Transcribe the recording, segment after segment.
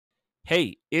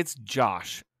Hey, it's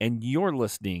Josh, and you're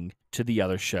listening to The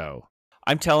Other Show.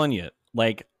 I'm telling you,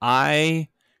 like, I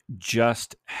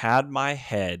just had my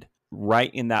head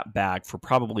right in that bag for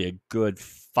probably a good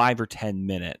 5 or 10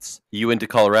 minutes. You went to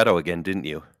Colorado again, didn't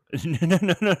you? No.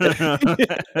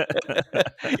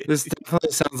 This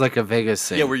definitely sounds like a Vegas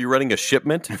thing. Yeah, were you running a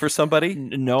shipment for somebody?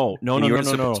 No. And you were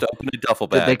supposed to open a duffel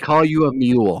Did bag. they call you a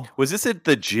mule? Was this at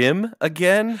the gym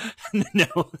again?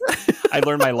 No. I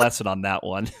learned my lesson on that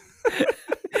one.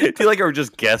 Do you like are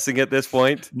just guessing at this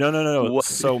point? No. What?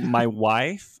 So my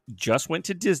wife just went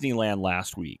to Disneyland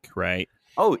last week, right?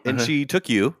 Oh, and she took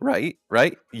you, right?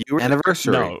 You were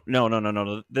Anniversary.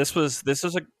 No. This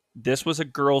was a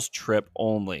girls' trip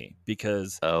only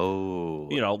because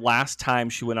last time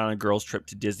she went on a girls' trip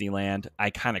to Disneyland,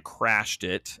 I kind of crashed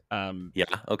it. Yeah,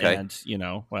 okay. And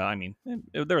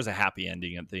there was a happy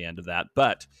ending at the end of that.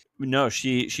 But no,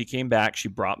 she came back. She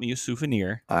brought me a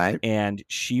souvenir. All right. And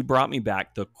she brought me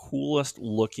back the coolest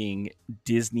looking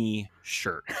Disney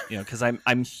shirt. Because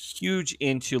I'm huge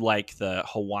into like the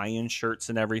Hawaiian shirts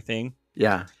and everything.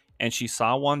 Yeah. And she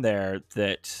saw one there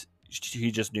that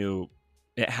she just knew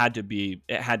it had to be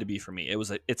for me.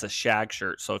 It's a Shag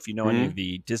shirt. So if you know any of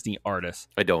the Disney artists,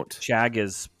 I don't. Shag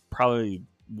is probably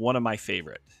one of my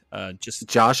favorite.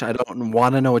 Josh, I don't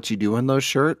want to know what you do in those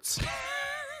shirts.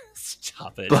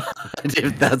 Stop it. But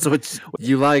if that's what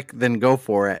you like, then go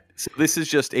for it. So this is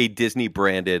just a Disney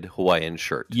branded Hawaiian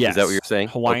shirt. Yes. Is that what you're saying?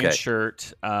 Hawaiian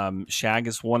shirt. Shag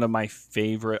is one of my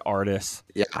favorite artists.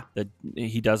 Yeah.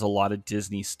 He does a lot of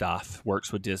Disney stuff,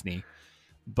 works with Disney.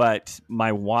 But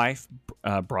my wife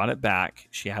brought it back.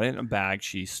 She had it in a bag.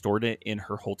 She stored it in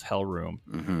her hotel room.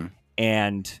 Mm-hmm.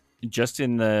 And just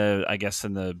in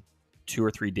the 2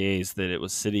 or 3 days that it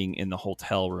was sitting in the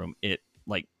hotel room, it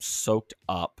like soaked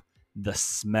up the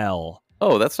smell.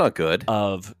 Oh, that's not good.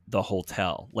 Of the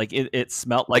hotel. Like it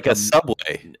smelled like a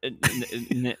Subway.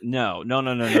 No.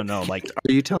 Like,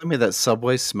 are you telling me that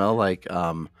Subways smell like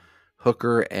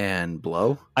hooker and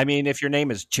blow? I mean, if your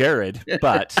name is Jared,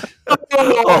 but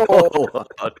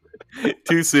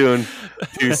too soon.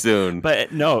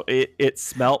 But no, it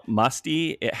smelled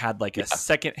musty. It had like a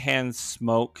secondhand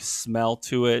smoke smell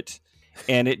to it,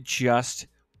 and it just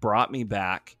brought me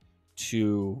back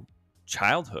to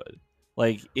childhood.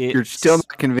 Like you're still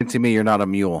not convincing me you're not a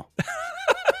mule.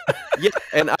 Yeah,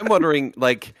 and I'm wondering,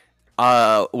 like,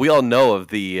 we all know of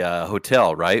the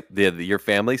hotel, right? Your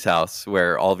family's house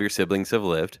where all of your siblings have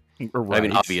lived. Right. I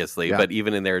mean, obviously, but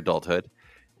even in their adulthood.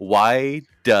 Why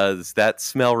does that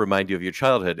smell remind you of your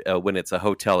childhood when it's a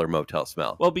hotel or motel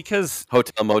smell? Well, because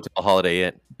hotel, motel, Holiday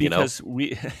Inn. Because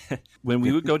we, when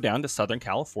we would go down to Southern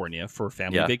California for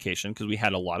family vacation, because we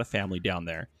had a lot of family down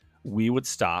there, we would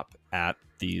stop at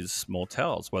these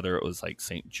motels, whether it was like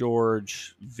St.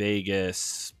 George,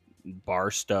 Vegas,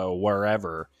 Barstow,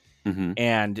 wherever. Mm-hmm.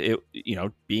 And it,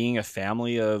 being a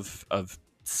family of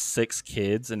 6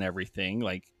 kids and everything,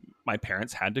 like my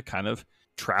parents had to kind of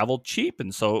travel cheap,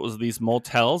 and so it was these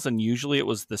motels, and usually it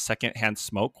was the secondhand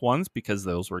smoke ones because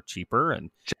those were cheaper.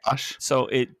 And Josh, so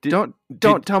don't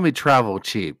tell me travel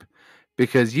cheap,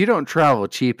 because you don't travel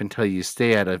cheap until you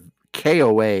stay at a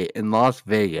KOA in Las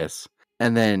Vegas,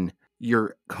 and then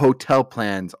your hotel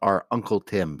plans are Uncle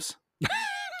Tim's.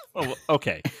 Oh,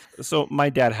 okay. So my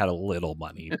dad had a little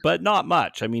money, but not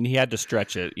much. I mean, he had to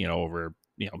stretch it, over,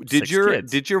 6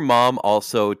 kids. Did your mom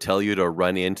also tell you to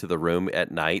run into the room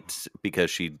at night because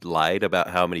she lied about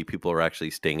how many people were actually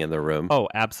staying in the room? Oh,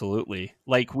 absolutely.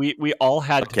 Like we all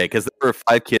had Okay, because there were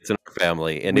 5 kids in our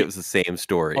family, and it was the same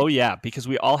story. Oh yeah, because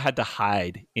we all had to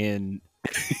hide in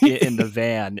the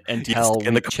van until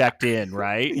we checked in,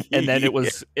 right? And then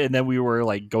and then we were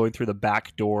like going through the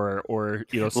back door or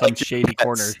some like shady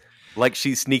corner. Like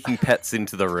she's sneaking pets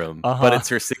into the room, but it's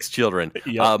her 6 children.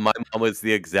 Yep. My mom was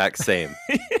the exact same.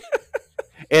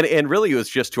 and really it was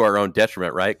just to our own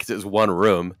detriment, right? Because it was one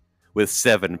room with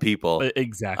 7 people.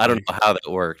 Exactly. I don't know how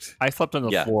that worked. I slept on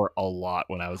the floor a lot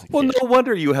when I was a kid. Well, no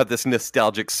wonder you have this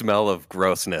nostalgic smell of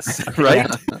grossness,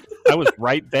 right? I was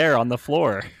right there on the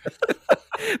floor.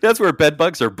 That's where bed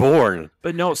bugs are born.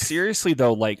 But no, seriously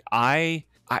though, like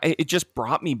it just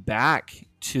brought me back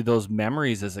to those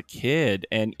memories as a kid.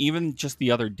 And even just the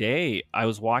other day, I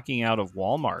was walking out of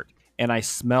Walmart and I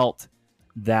smelt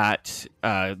that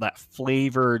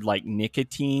flavored like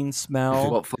nicotine smell.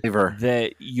 What flavor?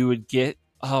 That you would get.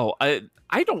 Oh, I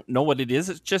don't know what it is.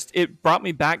 It's just, it brought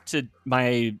me back to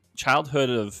my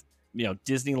childhood of,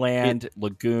 Disneyland,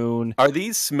 Lagoon. Are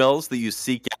these smells that you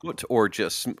seek out or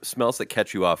just smells that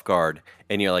catch you off guard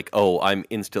and you're like, oh, I'm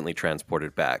instantly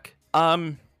transported back?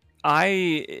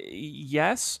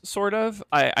 Yes, sort of.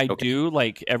 I Okay. do,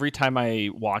 like, every time I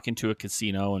walk into a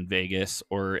casino in Vegas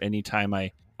or anytime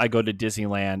I go to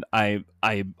Disneyland, I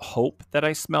hope that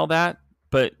I smell that.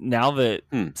 But now that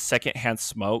Hmm. secondhand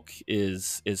smoke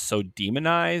is so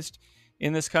demonized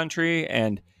in this country,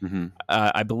 and Mm-hmm.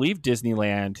 I believe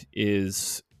Disneyland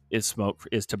is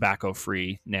tobacco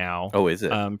free now. Oh, is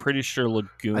it? I'm pretty sure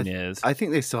Lagoon is. I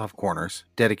think they still have corners,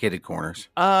 dedicated corners.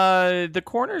 The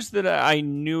corners that I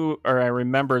knew or I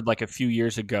remembered like a few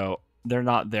years ago, they're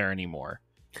not there anymore.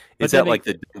 But Is then that like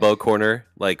the Dumbo corner,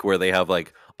 like where they have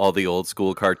like all the old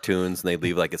school cartoons and they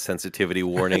leave like a sensitivity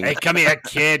warning? Hey, come here,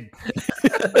 kid.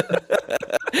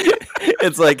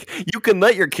 It's like, you can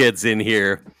let your kids in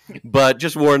here, but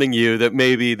just warning you that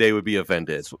maybe they would be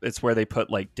offended. It's where they put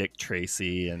like Dick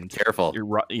Tracy and Careful.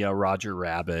 Roger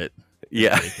Rabbit.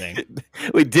 Yeah. Everything.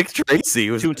 Wait, Dick Tracy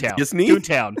was Toontown. Disney?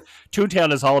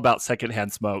 Toontown is all about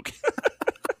secondhand smoke.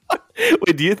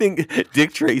 Wait, do you think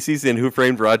Dick Tracy's in Who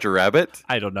Framed Roger Rabbit?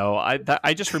 I don't know.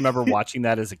 I just remember watching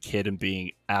that as a kid and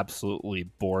being absolutely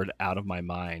bored out of my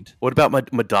mind. What about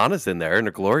Madonna's in there in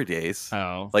her glory days?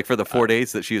 Oh, Like for the 4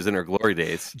 days that she was in her glory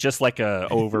days. just like a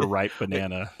overripe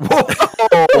banana.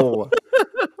 Whoa!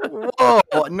 Whoa!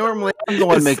 Normally, I'm the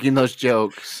one making those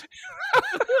jokes.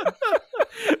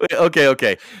 Wait,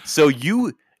 okay. So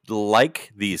you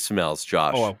like these smells,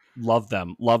 Josh? Oh, love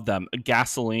them.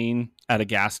 Gasoline at a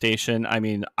gas station. I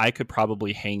mean, I could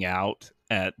probably hang out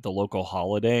at the local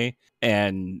Holiday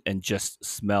and just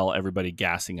smell everybody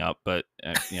gassing up. But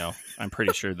I'm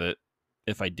pretty sure that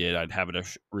if I did, I'd have a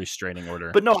restraining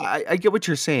order. But no, I get what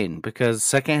you're saying, because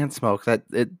secondhand smoke, that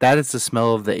is the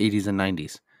smell of the 80s and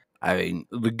 90s. I mean,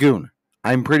 Lagoon.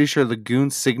 I'm pretty sure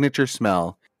Lagoon's signature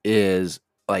smell is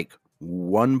like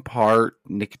 1 part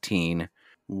nicotine,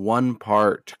 1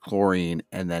 part chlorine,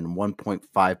 and then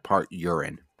 1.5 part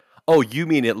urine. Oh, you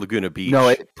mean at Laguna Beach? No,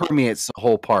 it permeates the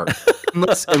whole park.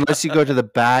 unless you go to the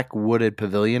back wooded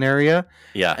pavilion area.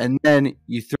 Yeah. And then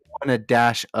you throw in a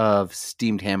dash of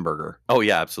steamed hamburger. Oh,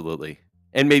 yeah, absolutely.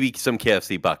 And maybe some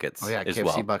KFC buckets as KFC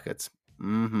well. buckets.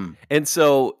 Mm-hmm. And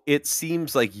so it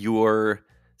seems like your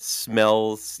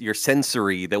smells, your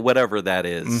sensory, that whatever that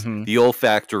is, the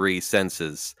olfactory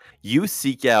senses, you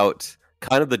seek out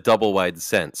kind of the double wide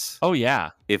sense. Oh, yeah.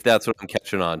 If that's what I'm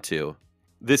catching on to.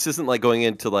 This isn't like going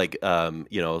into like,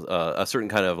 a certain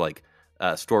kind of like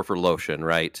store for lotion,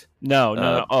 right?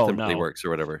 No. Oh, Simply no. Works or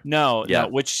whatever. No, Yeah. no.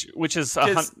 Which is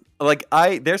like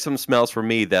there's some smells for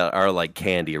me that are like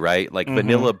candy, right? Like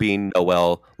vanilla bean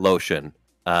Noel lotion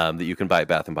that you can buy at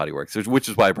Bath and Body Works, which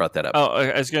is why I brought that up. Oh,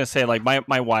 I was gonna say, like,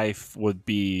 my wife would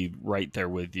be right there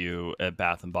with you at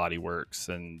Bath and Body Works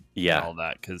and all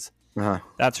that, because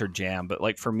that's her jam. But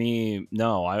like for me,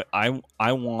 no,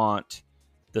 I want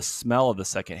the smell of the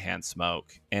secondhand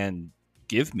smoke, and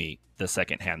give me the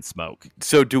secondhand smoke.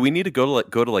 So do we need to go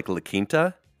to like La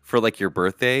Quinta for like your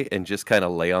birthday and just kind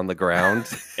of lay on the ground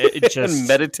and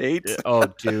meditate? Oh,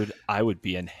 dude, I would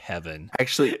be in heaven.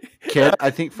 Actually, kid, I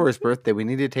think for his birthday we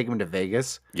need to take him to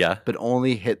Vegas. Yeah, but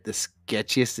only hit the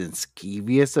sketchiest and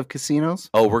skeeviest of casinos.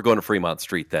 Oh, we're going to Fremont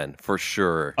Street then, for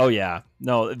sure. Oh yeah,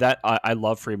 no, that I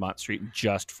love Fremont Street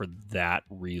just for that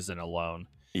reason alone.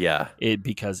 Yeah,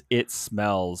 because it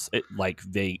smells like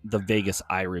the Vegas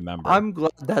I remember. I'm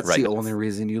glad that's the only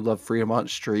reason you love Fremont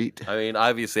Street. I mean,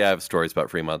 obviously I have stories about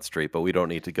Fremont Street, but we don't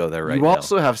need to go there right now. You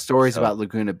also have stories about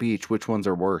Laguna Beach. Which ones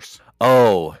are worse?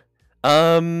 Oh,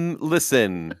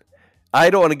 listen, I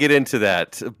don't want to get into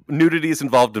that. Nudity is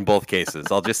involved in both cases.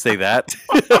 I'll just say that.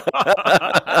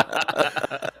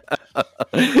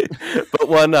 But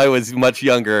one, I was much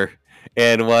younger,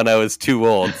 and one, I was too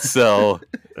old. So,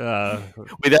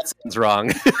 wait, that sounds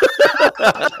wrong.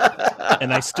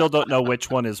 And I still don't know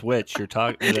which one is which you're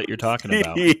talking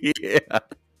about. Yeah.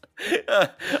 I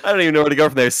don't even know where to go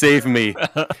from there. Save me.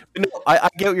 No, I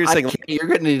get what you're saying. You're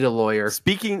going to need a lawyer.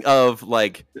 Speaking of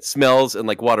like smells and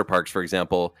like water parks, for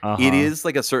example, it is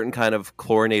like a certain kind of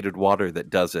chlorinated water that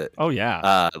does it. Oh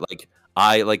yeah.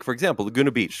 For example,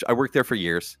 Laguna Beach. I worked there for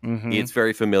years. It's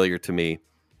very familiar to me.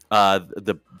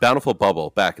 The Bountiful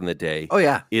Bubble back in the day. Oh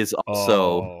yeah. Is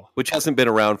also, which hasn't been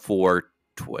around for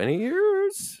 20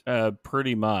 years.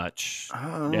 Pretty much.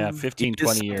 15,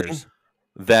 20 years.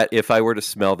 That if I were to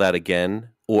smell that again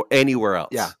or anywhere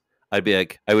else, I'd be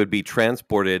like, I would be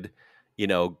transported,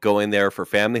 going there for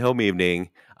family home evening.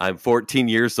 I'm 14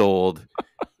 years old.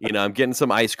 I'm getting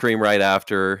some ice cream right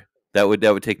after. That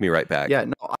would take me right back. Yeah,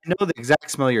 no, I know the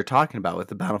exact smell you're talking about with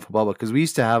the Bountiful Bubble, because we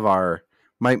used to have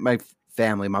my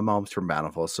family. My mom's from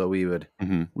Bountiful, so we'd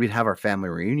have our family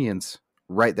reunions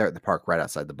right there at the park, right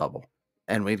outside the bubble,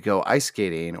 and we'd go ice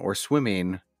skating or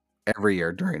swimming every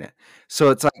year during it. So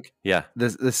it's like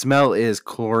the smell is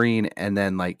chlorine and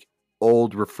then like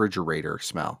old refrigerator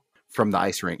smell from the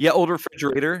ice rink. Yeah, old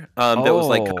refrigerator. That was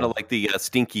like kind of like the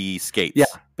stinky skates. Yeah.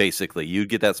 Basically, you'd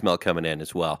get that smell coming in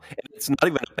as well. And it's not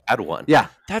even a bad one. Yeah,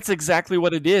 That's exactly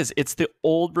what it is. It's the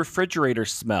old refrigerator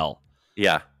smell.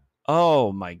 Yeah.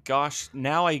 Oh my gosh.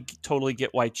 Now I totally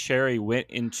get why Cherry went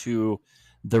into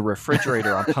the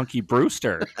refrigerator on Punky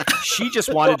Brewster. She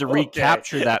just wanted to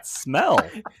recapture that smell.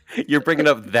 You're bringing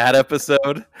up that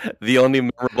episode, the only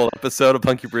memorable episode of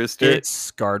Punky Brewster. It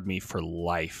scarred me for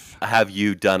life. Have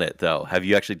you done it, though? Have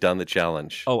you actually done the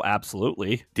challenge? Oh,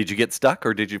 absolutely. Did you get stuck,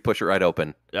 or did you push it right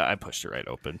open? I pushed it right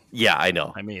open. Yeah, I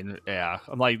know. I mean, yeah.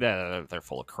 I'm like, they're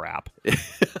full of crap.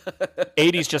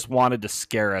 80s just wanted to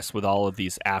scare us with all of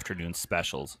these afternoon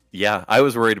specials. Yeah, I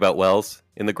was worried about wells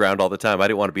in the ground all the time. I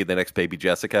didn't want to be the next baby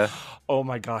Jessica. Oh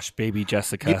my gosh, baby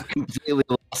Jessica. You completely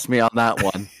lost me on that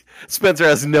one. Spencer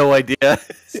has no idea.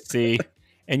 See?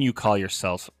 And you call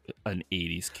yourself an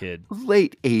 80s kid.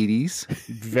 Late 80s.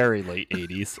 Very late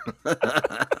 80s.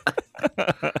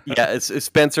 Yeah, it's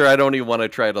Spencer, I don't even want to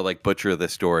try to like butcher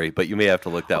this story, but you may have to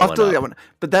look that one up.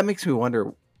 But that makes me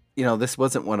wonder, this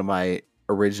wasn't one of my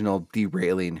original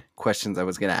derailing questions I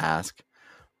was going to ask.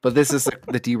 But this is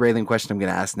the derailing question I'm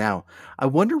going to ask now. I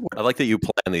wonder what... I like that you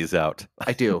plan these out.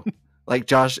 I do. Like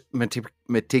Josh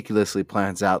meticulously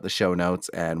plans out the show notes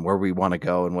and where we want to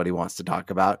go and what he wants to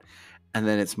talk about. And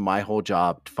then it's my whole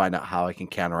job to find out how I can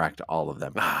counteract all of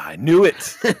them. I knew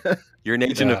it. You're an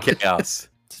agent of chaos.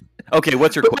 Okay,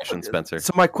 what's your question, Spencer?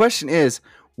 So my question is,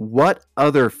 what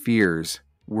other fears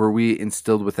were we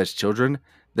instilled with as children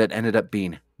that ended up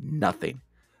being nothing?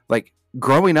 Like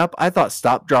growing up, I thought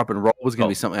stop, drop, and roll was going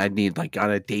to be something I'd need like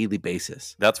on a daily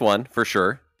basis. That's one for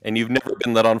sure. And you've never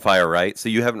been lit on fire, right? So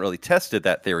you haven't really tested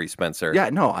that theory, Spencer. Yeah,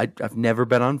 no, I've never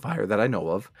been on fire that I know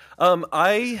of.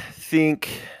 I think,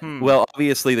 well,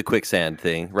 obviously the quicksand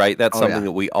thing, right? That's something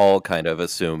that we all kind of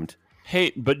assumed.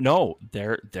 Hey, but no,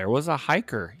 there was a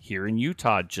hiker here in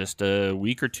Utah just a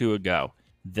week or two ago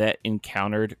that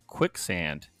encountered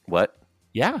quicksand. What?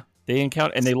 Yeah, they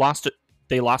encountered, and they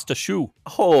lost a shoe.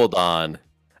 Hold on.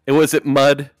 And was it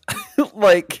mud?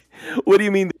 Like, what do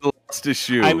you mean they lost a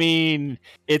shoe? I mean,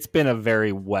 it's been a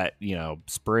very wet,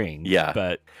 spring. Yeah.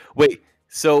 But wait,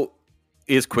 so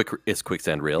is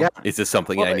quicksand real? Yeah. Is this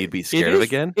something I need to be scared of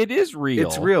again? It is real.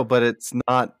 It's real, but it's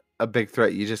not a big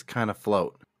threat. You just kind of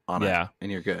float on it,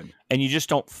 and you're good. And you just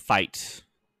don't fight,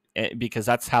 because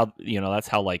that's how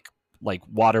like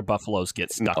water buffaloes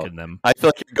get stuck in them. I feel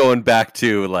like you're going back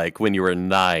to like when you were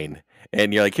 9.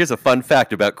 And you're like, here's a fun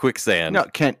fact about quicksand. No,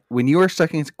 Kent, when you are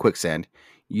stuck in quicksand,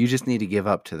 you just need to give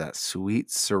up to that sweet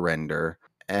surrender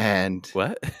and...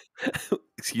 What?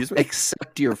 Excuse me?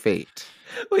 Accept your fate.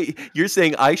 Wait, you're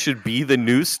saying I should be the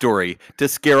news story to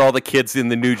scare all the kids in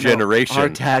the new generation?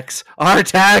 Artax!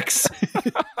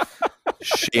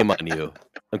 Shame on you.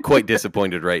 I'm quite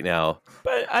disappointed right now.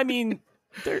 But, I mean,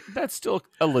 that's still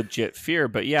a legit fear.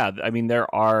 But, yeah, I mean,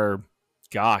 there are...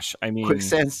 Gosh, I mean...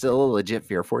 Quicksand's still a legit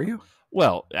fear for you?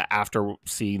 Well, after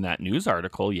seeing that news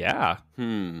article, yeah.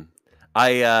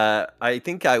 I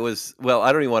think I was, well,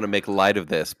 I don't even want to make light of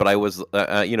this, but I was,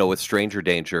 with stranger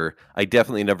danger, I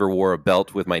definitely never wore a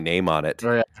belt with my name on it.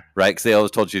 Oh, yeah. Right? Because they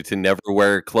always told you to never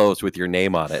wear clothes with your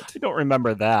name on it. I don't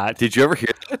remember that. Did you ever hear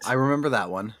that? I remember that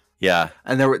one. Yeah.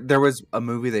 And there was a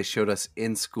movie they showed us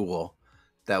in school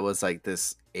that was like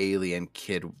this alien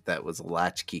kid that was a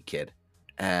latchkey kid.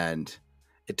 And...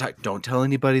 don't tell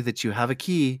anybody that you have a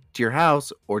key to your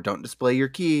house, or don't display your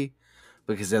key,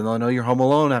 because then they'll know you're home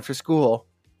alone after school.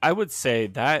 I would say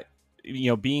that,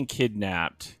 being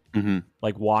kidnapped,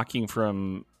 like walking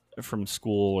from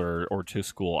school or to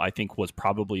school, I think was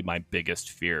probably my biggest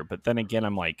fear. But then again,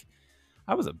 I'm like,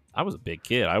 I was a big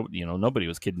kid. Nobody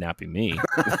was kidnapping me.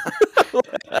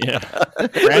 Yeah.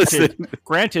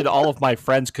 Granted, all of my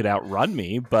friends could outrun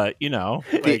me, but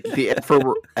the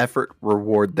effort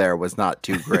reward there was not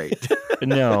too great.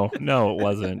 No, it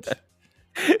wasn't.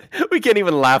 We can't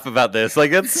even laugh about this.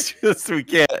 Like, it's just, we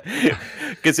can't,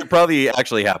 because it probably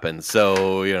actually happened.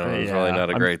 So it's probably not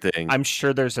a great thing. I'm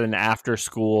sure there's an after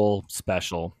school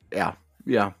special. Yeah.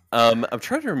 I'm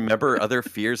trying to remember other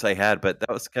fears I had, but that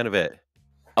was kind of it.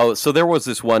 Oh, so there was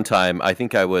this one time, I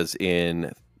think I was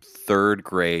in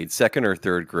second or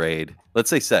third grade. Let's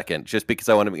say second, just because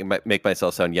I want to make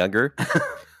myself sound younger.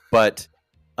 But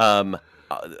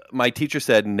my teacher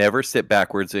said, never sit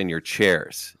backwards in your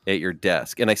chairs at your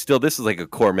desk. And this is like a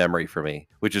core memory for me,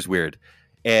 which is weird.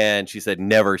 And she said,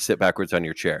 never sit backwards on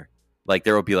your chair. Like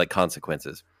there will be like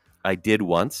consequences. I did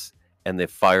once, and the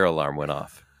fire alarm went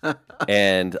off.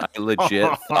 And I legit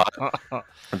thought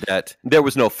that there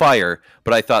was no fire,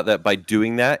 but I thought that by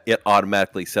doing that, it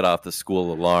automatically set off the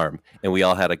school alarm, and we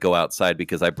all had to go outside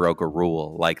because I broke a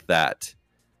rule like that.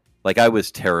 Like, I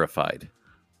was terrified.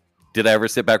 Did I ever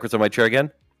sit backwards on my chair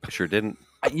again? I sure didn't.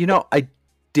 I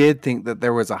did think that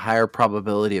there was a higher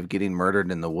probability of getting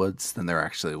murdered in the woods than there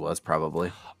actually was,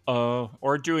 probably.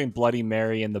 Or doing Bloody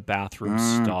Mary in the bathroom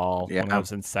stall when I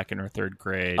was in 2nd or 3rd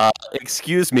grade.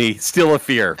 Excuse me, still a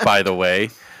fear, by the way.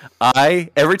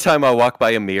 Every time I walk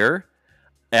by a mirror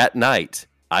at night,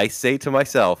 I say to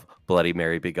myself, Bloody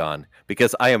Mary be gone,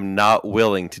 because I am not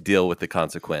willing to deal with the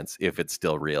consequence if it's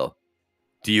still real.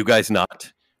 Do you guys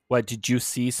not? What, did you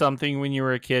see something when you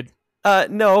were a kid?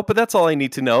 No, but that's all I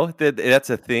need to know. That's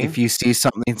a thing. If you see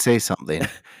something, say something.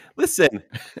 Listen,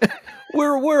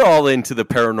 we're all into the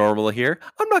paranormal here.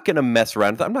 I'm not going to mess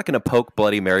around with it. I'm not going to poke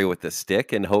Bloody Mary with a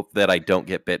stick and hope that I don't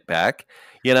get bit back.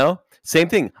 You know, same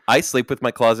thing. I sleep with my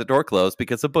closet door closed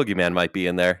because a boogeyman might be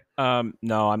in there.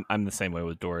 No, I'm the same way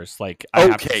with doors. Like,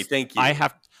 thank you.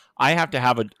 I have to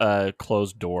have a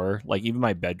closed door, like even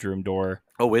my bedroom door.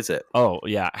 Oh, is it? Oh,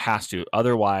 yeah, it has to.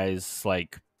 Otherwise,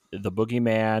 like, the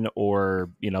boogeyman or,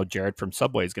 Jared from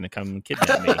Subway is going to come and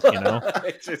kidnap me,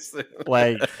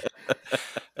 Like,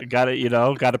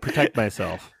 gotta protect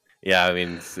myself. Yeah, I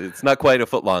mean, it's not quite a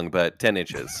foot long, but 10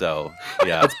 inches. So,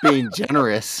 yeah. That's being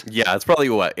generous. Yeah, it's probably,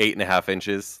 8.5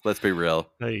 inches? Let's be real.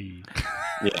 Hey.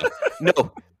 Yeah.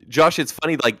 No, Josh, it's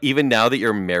funny, like, even now that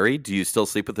you're married, do you still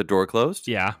sleep with the door closed?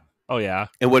 Yeah. Oh, yeah.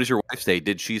 And what does your wife say?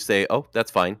 Did she say, oh,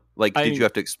 that's fine? Like, did you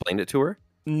have to explain it to her?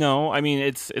 No, I mean,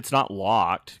 it's not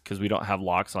locked because we don't have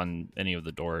locks on any of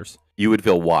the doors. You would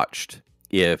feel watched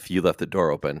if you left the door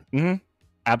open. Mm-hmm.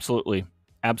 Absolutely.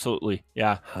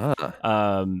 Yeah.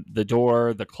 Huh. The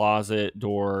door, the closet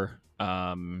door,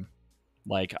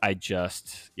 like, I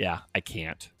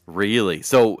can't. Really?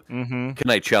 So Mm-hmm. can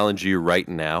I challenge you right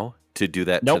now to do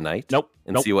that tonight? Nope.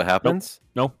 See what happens?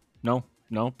 No,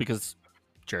 because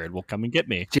Jared will come and get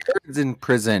me. Jared's in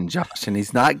prison, Josh, and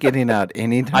he's not getting out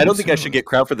anytime I don't think I soon. should get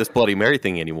crowd for this Bloody Mary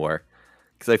thing anymore.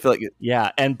 Because I feel like...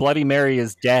 Yeah, and Bloody Mary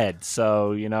is dead,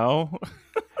 so,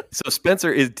 So,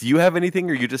 Spencer, do you have anything,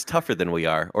 or are you just tougher than we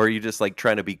are? Or are you just, like,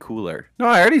 trying to be cooler? No,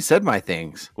 I already said my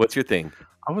things. What's your thing?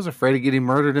 I was afraid of getting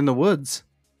murdered in the woods.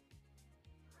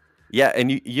 Yeah,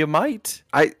 and you might.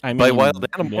 I by mean, wild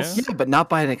animals. Yeah, but not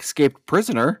by an escaped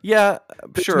prisoner. Yeah,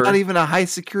 sure. There's not even a high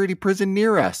security prison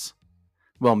near us.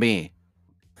 Well, me.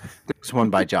 There's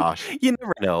one by Josh. You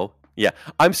never know. Yeah,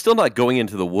 I'm still not going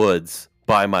into the woods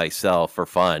by myself for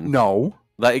fun. No.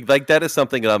 Like that is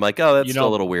something that I'm like, oh, that's still a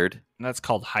little weird. That's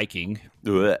called hiking.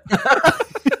 Yeah,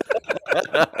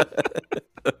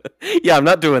 I'm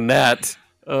not doing that.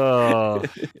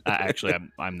 Actually,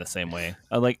 I'm the same way.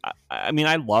 I mean,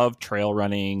 I love trail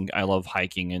running. I love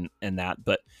hiking and that.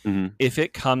 But if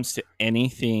it comes to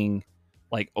anything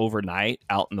like overnight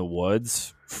out in the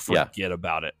woods, forget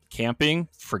about it. Camping,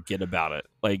 forget about it.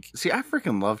 Like, see, I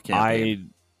freaking love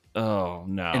camping. No.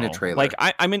 In a trailer. Like,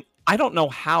 I mean, I don't know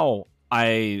how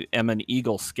I am an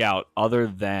Eagle Scout other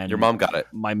than your mom got it.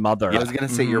 My mother. I was gonna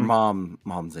say your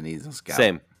mom's an Eagle Scout.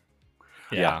 Same.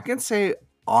 Yeah. I can say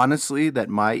honestly that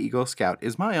my Eagle Scout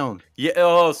is my own. Yeah.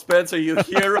 Oh, Spencer, you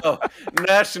hero,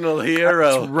 national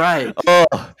hero. That's right.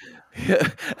 Oh,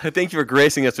 thank you for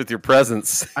gracing us with your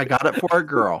presence. I got it for a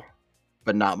girl,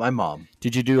 but not my mom.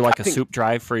 Did you do like a soup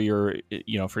drive for your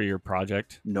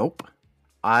project? Nope.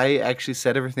 I actually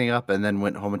set everything up and then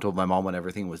went home and told my mom when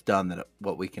everything was done that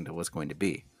what weekend it was going to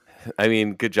be. I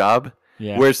mean, good job.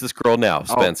 Yeah. Where's this girl now,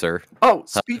 Spencer? Oh,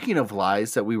 speaking of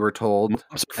lies that we were told,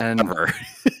 and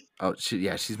oh,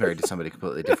 she's married to somebody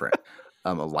completely different.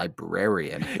 A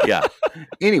librarian. Yeah.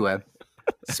 Anyway,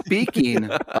 speaking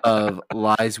of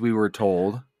lies we were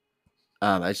told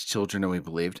as children and we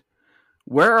believed,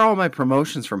 where are all my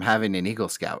promotions from having an Eagle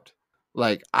Scout?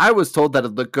 Like, I was told that it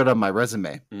looked good on my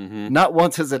resume. Mm-hmm. Not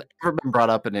once has it ever been brought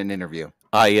up in an interview.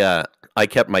 I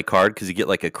kept my card because you get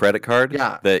like a credit card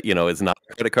that, is not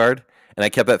a credit card. And I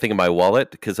kept that thing in my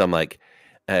wallet because I'm like,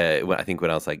 I think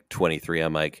when I was like 23,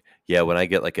 I'm like, yeah, when I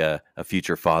get like a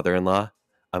future father-in-law,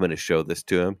 I'm going to show this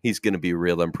to him. He's going to be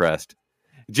real impressed.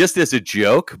 Just as a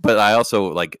joke, but I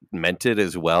also like meant it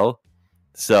as well.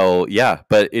 So yeah,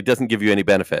 but it doesn't give you any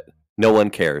benefit. No one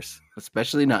cares.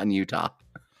 Especially not in Utah.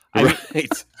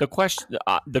 Right. The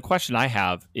question I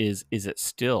have is it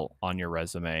still on your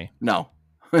resume? No,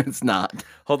 it's not.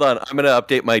 Hold on. I'm going to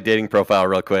update my dating profile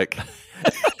real quick.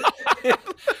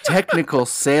 Technical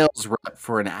sales rep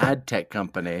for an ad tech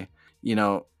company.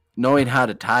 Knowing how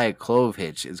to tie a clove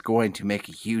hitch is going to make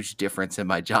a huge difference in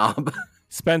my job.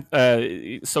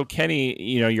 So Kenny,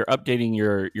 you're updating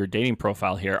your dating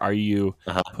profile here. Are you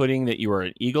putting that you are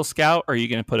an Eagle Scout, or are you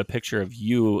going to put a picture of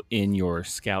you in your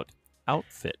Scout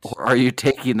outfit? Or are you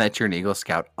taking that you're an Eagle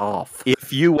Scout off?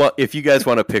 If you guys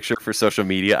want a picture for social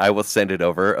media, I will send it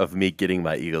over of me getting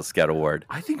my Eagle Scout award.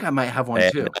 I think I might have one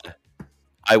too.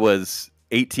 I was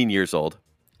 18 years old.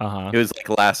 It was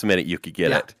like last minute you could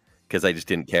get it. Because I just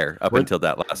didn't care until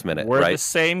that last minute. We're right? the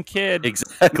same kid.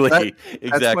 Exactly.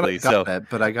 That's when I got it,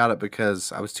 but I got it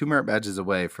because I was 2 merit badges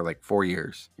away for like 4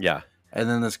 years. Yeah. And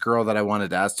then this girl that I wanted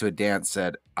to ask to a dance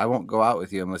said, "I won't go out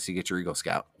with you unless you get your Eagle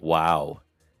Scout." Wow.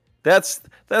 That's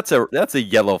a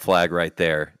yellow flag right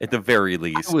there, at the very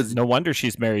least. No wonder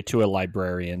she's married to a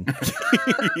librarian.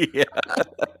 Yeah.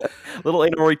 Little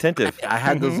anal retentive. I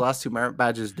had those last 2 merit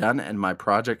badges done and my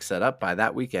project set up by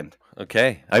that weekend.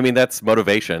 Okay. I mean, that's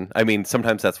motivation. I mean,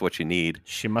 sometimes that's what you need.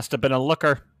 She must have been a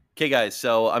looker. Okay, guys.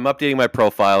 So I'm updating my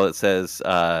profile. It says,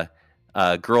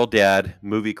 girl dad,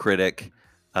 movie critic,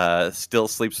 still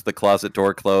sleeps with the closet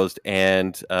door closed,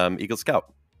 and Eagle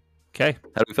Scout. Okay.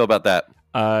 How do we feel about that?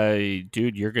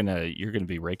 Dude, you're gonna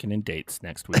be raking in dates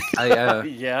next week.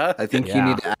 Yeah. I think you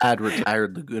need to add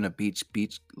retired Laguna Beach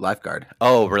lifeguard.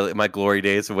 Oh, really? My glory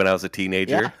days of when I was a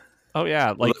teenager. Yeah. Oh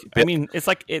yeah, like I mean,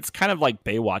 it's kind of like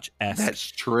Baywatch-esque. That's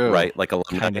true, right? Like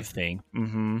alumni kind of thing.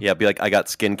 Mm-hmm. Yeah, be like, I got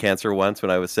skin cancer once when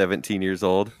I was 17 years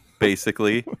old.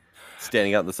 Basically,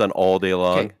 standing out in the sun all day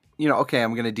long. Okay,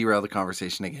 I'm going to derail the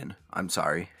conversation again. I'm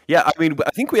sorry. Yeah, I mean,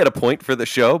 I think we had a point for the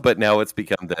show, but now it's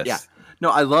become this. Yeah. No,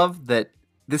 I love that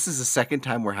this is the second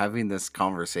time we're having this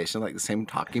conversation, like the same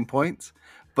talking points,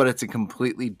 but it's a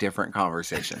completely different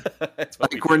conversation.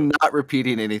 Like we're not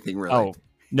repeating anything really. Oh,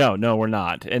 no, we're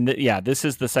not. And this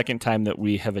is the second time that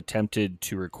we have attempted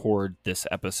to record this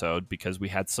episode because we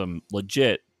had some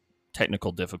legit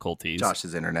technical difficulties.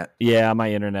 Josh's internet. Yeah,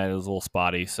 my internet is a little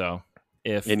spotty, so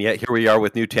and yet here we are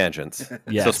with new tangents.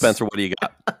 Yes. So Spencer, what do you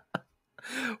got?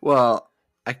 Well,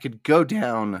 I could go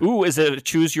down. Ooh, is it a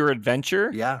choose your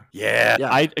adventure? Yeah.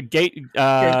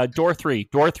 Door three.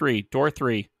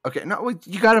 Okay, no,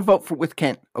 you got to vote with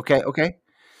Kent. Okay.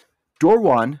 Door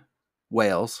 1,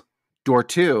 Wales. Door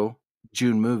 2,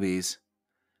 June movies.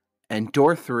 And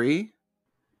door 3,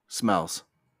 smells.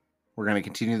 We're going to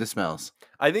continue the smells.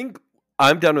 I think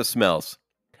I'm done with smells.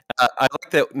 I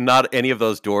like that not any of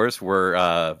those doors were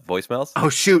voicemails. Oh,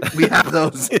 shoot. We have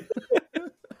those.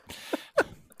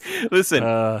 Listen,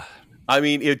 I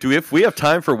mean, if we have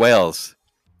time for whales,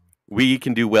 we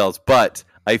can do whales. But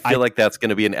I feel like that's going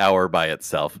to be an hour by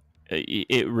itself.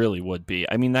 It really would be.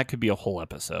 I mean, that could be a whole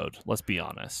episode. Let's be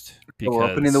honest. Because... We're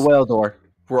opening the whale door.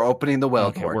 We're opening the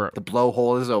whale door. The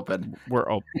blowhole is open.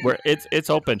 It's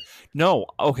open. No,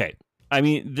 okay. I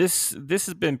mean, this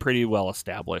has been pretty well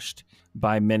established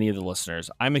by many of the listeners.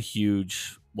 I'm a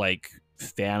huge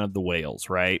fan of the whales,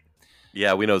 right?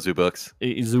 Yeah, we know zoo books.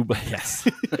 Yes.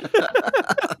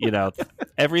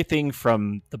 Everything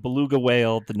from the beluga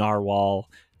whale, the narwhal,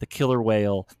 the killer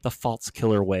whale, the false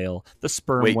killer whale, the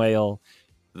sperm whale.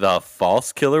 The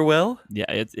false killer whale?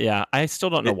 Yeah, I still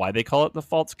don't know why they call it the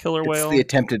false killer whale. It's the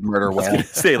attempted murder whale. I was going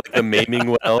to say, like the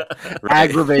maiming whale. Right?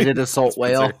 Aggravated assault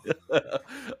whale.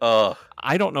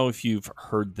 I don't know if you've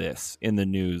heard this in the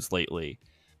news lately.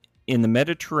 In the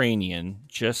Mediterranean,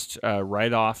 just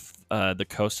right off the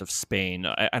coast of Spain,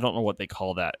 I don't know what they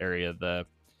call that area, the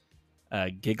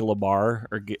Gigabar,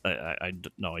 or I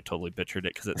totally butchered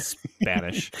it because it's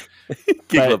Spanish.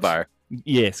 Gigabar.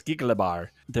 Yes, Gigabar.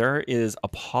 There is a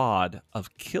pod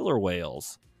of killer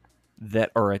whales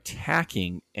that are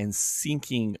attacking and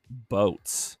sinking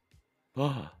boats.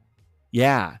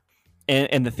 Yeah.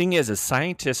 And the thing is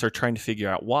scientists are trying to figure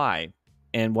out why.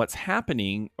 And what's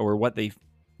happening, or what they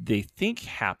think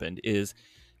happened, is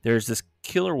there's this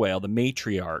killer whale, the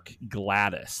matriarch,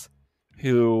 Gladys,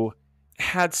 who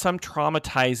had some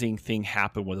traumatizing thing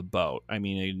happen with a boat. I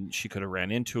mean, she could have ran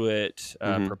into it,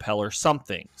 propeller,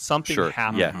 something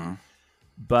happened. Yeah.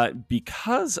 But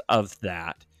because of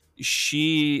that,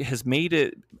 she has made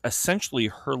it essentially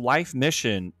her life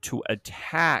mission to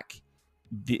attack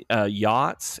the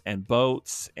yachts and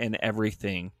boats and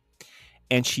everything.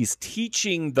 And she's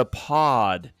teaching the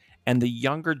pod and the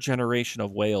younger generation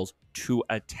of whales to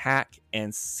attack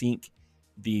and sink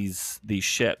these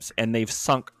ships, and they've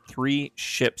sunk 3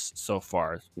 ships so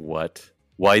far. What?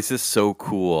 Why is this so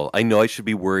cool? I know I should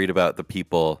be worried about the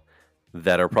people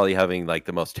that are probably having like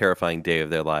the most terrifying day of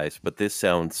their lives, but this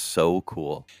sounds so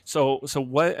cool. So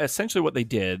what they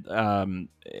did,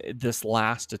 this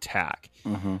last attack,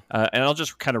 and I'll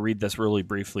just kind of read this really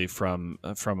briefly from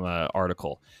an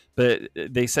article. But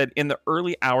they said, in the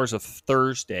early hours of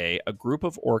Thursday, a group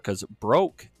of orcas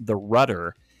broke the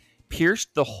rudder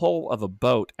pierced the hull of a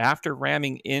boat after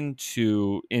ramming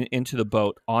into the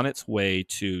boat on its way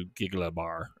to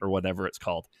Gigliobar, or whatever it's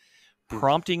called,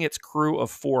 prompting its crew of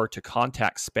 4 to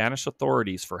contact Spanish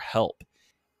authorities for help.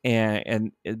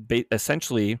 And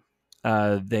essentially,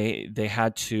 they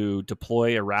had to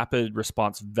deploy a rapid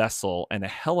response vessel and a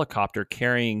helicopter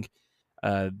carrying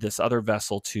this other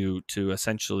vessel to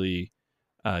essentially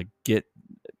get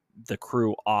the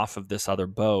crew off of this other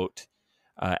boat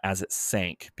as it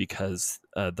sank, because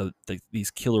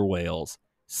these killer whales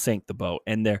sank the boat,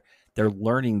 and they're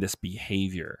learning this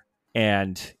behavior,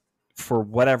 and for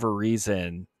whatever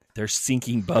reason they're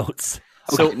sinking boats.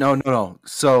 So no.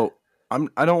 So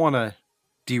I don't want to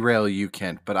derail you,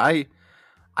 Kent, but I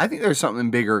think there's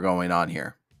something bigger going on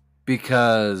here,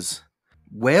 because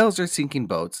whales are sinking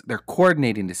boats. They're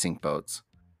coordinating to sink boats.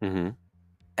 Mm-hmm.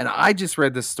 And I just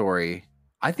read this story.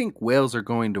 I think whales are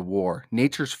going to war.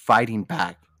 Nature's fighting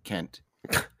back, Kent.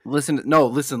 Listen.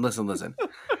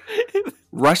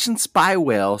 Russian spy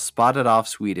whale spotted off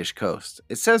Swedish coast.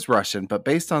 It says Russian, but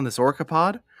based on this orca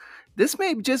pod, this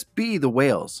may just be the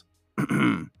whales.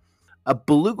 A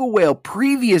beluga whale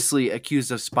previously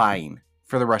accused of spying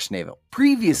for the Russian Navy.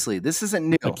 Previously, this isn't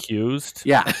new. Accused?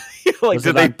 Yeah. Like,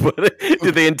 did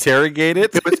they interrogate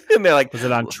it? And they're like, was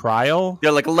it on trial?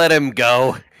 They're like, let him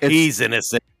go. He's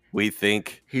innocent, we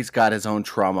think. He's got his own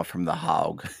trauma from the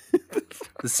hog.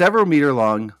 The several meter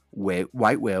long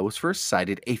white whale was first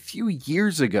sighted a few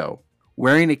years ago,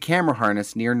 wearing a camera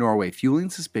harness near Norway, fueling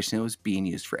suspicion it was being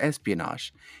used for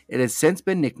espionage. It has since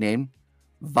been nicknamed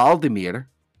Valdimir,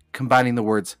 combining the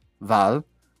words Val,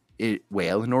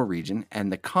 whale in Norwegian,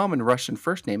 and the common Russian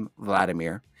first name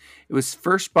Vladimir. It was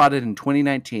first spotted in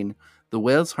 2019. The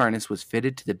whale's harness was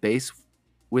fitted to the base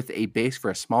with a base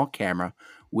for a small camera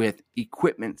with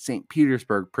equipment St.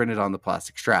 Petersburg printed on the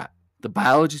plastic strap. The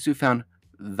biologists who found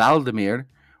Valdimir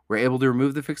were able to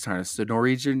remove the fixed harness. The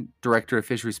Norwegian director of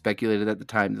fisheries speculated at the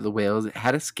time that the whale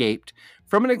had escaped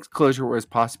from an enclosure where it was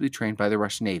possibly trained by the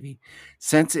Russian Navy,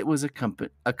 since it was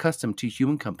accustomed to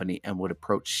human company and would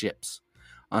approach ships.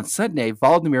 On Sunday,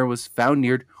 Valdimir was found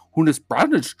near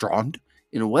Hunnebrandsstrand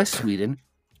in West Sweden,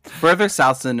 further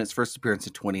south than its first appearance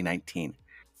in 2019.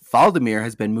 Valdimir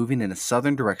has been moving in a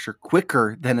southern direction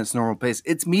quicker than its normal pace.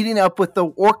 It's meeting up with the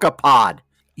orca pod.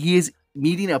 He is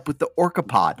meeting up with the orca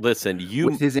pod. Listen,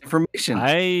 with his information.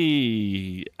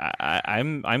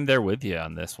 I'm there with you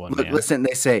on this one, man. Listen,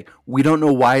 they say, we don't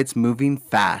know why it's moving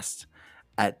fast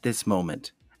at this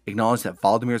moment. Acknowledge that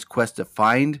Valdimir's quest to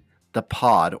find the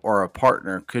pod or a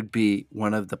partner could be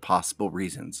one of the possible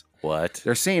reasons. What?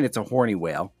 They're saying it's a horny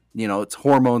whale. You know, it's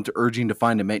hormones urging to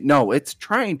find a mate. No, it's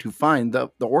trying to find the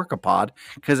orca pod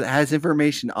because it has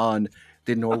information on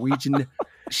the Norwegian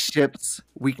ship's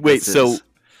weaknesses. Wait, so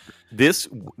this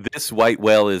white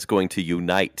whale is going to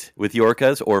unite with the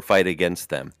orcas or fight against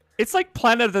them? It's like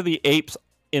Planet of the Apes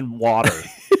in water.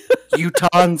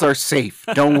 Utahns are safe.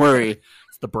 Don't worry.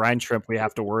 The brine shrimp we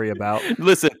have to worry about.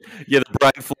 Listen, the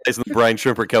brine flies and the brine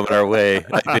shrimp are coming our way,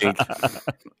 I think.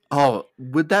 Oh,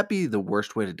 would that be the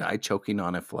worst way to die, choking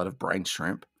on a flood of brine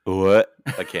shrimp? What?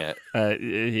 I can't.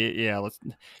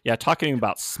 Talking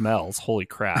about smells, holy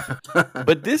crap.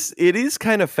 But it is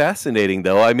kind of fascinating,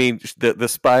 though. I mean, the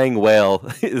spying whale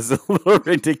is a little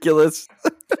ridiculous.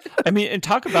 I mean, and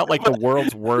talk about like the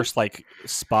world's worst like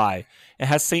spy. It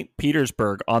has St.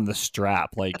 Petersburg on the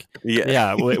strap. Like,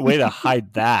 way to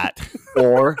hide that.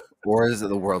 Or is it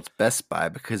the world's best spy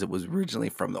because it was originally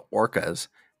from the orcas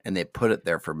and they put it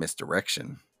there for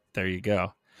misdirection? There you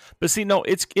go. But see, no,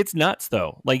 it's nuts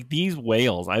though. Like these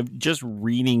whales, I'm just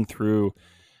reading through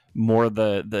more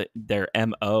their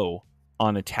MO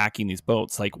on attacking these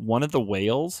boats. Like one of the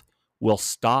whales will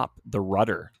stop the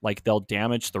rudder. Like they'll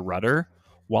damage the rudder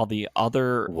while the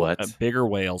other bigger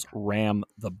whales ram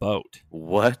the boat.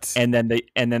 What? And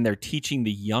then they're teaching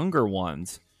the younger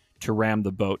ones to ram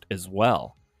the boat as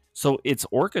well. So it's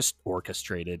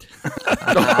orchestrated.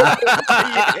 I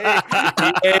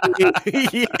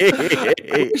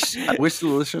wish the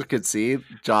listeners could see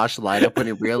Josh light up when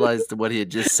he realized what he had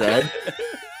just said.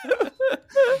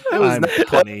 It was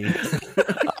funny.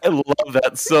 I love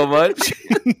that so much.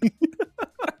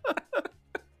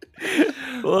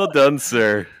 Well done,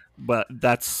 sir. But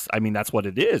that's what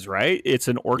it is, right? It's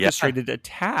an orchestrated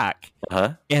attack,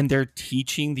 and they're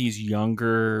teaching these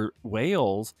younger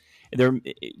whales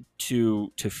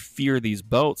to fear these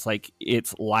boats. Like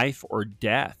it's life or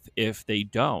death if they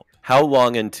don't. How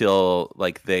long until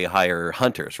like they hire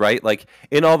hunters, right? Like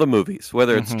in all the movies,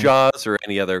 whether it's Jaws or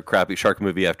any other crappy shark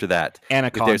movie after that.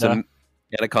 Anaconda.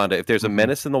 Anaconda. If there's a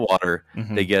menace in the water,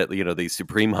 they get these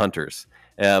supreme hunters.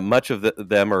 Much of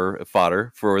them are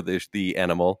fodder for the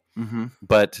animal.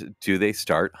 But do they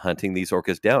start hunting these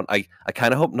orcas down? I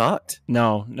kind of hope not.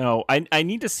 No. I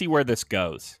need to see where this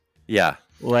goes. Yeah.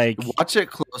 Like, watch it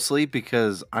closely,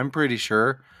 because I'm pretty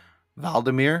sure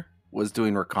Valdemir was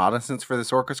doing reconnaissance for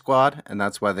this orca squad, and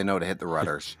that's why they know to hit the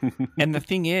rudders. And the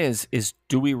thing is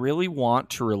do we really want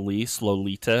to release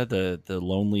Lolita, the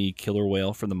lonely killer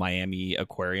whale from the Miami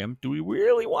aquarium? Do we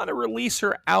really want to release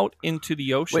her out into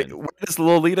the ocean? Wait, where does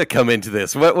Lolita come into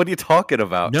this? What are you talking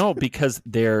about? No, because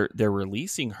they're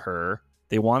releasing her.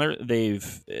 They want her.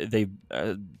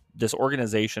 This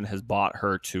organization has bought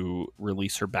her to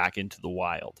release her back into the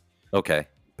wild. Okay.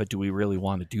 But do we really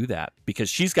want to do that? Because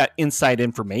she's got inside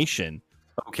information.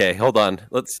 Okay, hold on.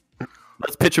 Let's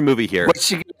pitch a movie here. What's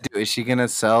she gonna do? Is she gonna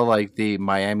sell like the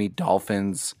Miami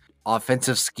Dolphins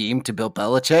offensive scheme to Bill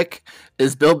Belichick?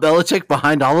 Is Bill Belichick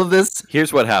behind all of this?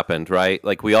 Here's what happened, right?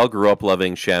 Like, we all grew up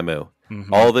loving Shamu.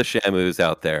 All the Shamus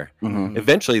out there.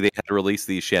 Eventually, they had to release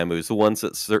these Shamus, the ones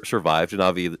that survived,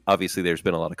 and obviously there's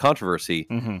been a lot of controversy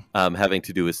having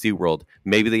to do with SeaWorld.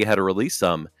 Maybe they had to release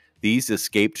some. These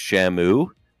escaped Shamu,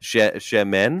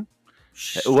 Shaman?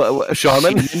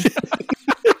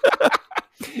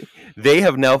 They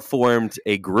have now formed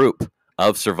a group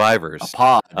of survivors.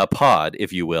 A pod,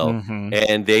 if you will.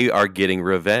 And they are getting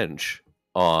revenge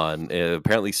on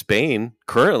apparently Spain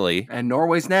currently. And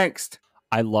Norway's next.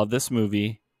 I love this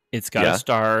movie. It's got to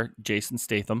star Jason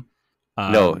Statham.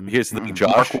 No, here's the thing,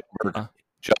 Josh.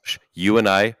 Josh, you and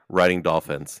I riding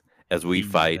dolphins as we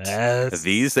fight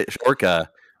these orca,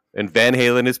 and Van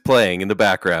Halen is playing in the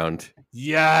background.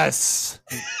 Yes.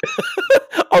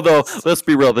 Although, let's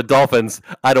be real, the dolphins,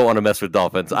 I don't want to mess with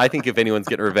dolphins. I think if anyone's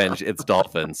getting revenge, it's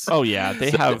dolphins. Oh, yeah. They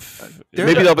have...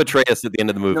 Maybe they'll betray us at the end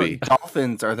of the movie. No,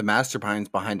 dolphins are the masterminds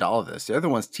behind all of this. They're the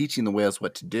ones teaching the whales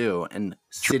what to do and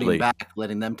sitting back,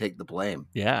 letting them take the blame.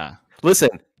 Yeah.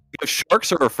 Listen, if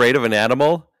sharks are afraid of an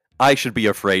animal, I should be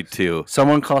afraid too.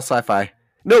 Someone call sci-fi.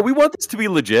 No, we want this to be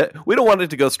legit. We don't want it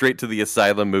to go straight to the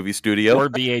Asylum movie studio. Or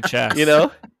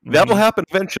VHS. That will happen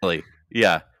eventually.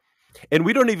 Yeah. And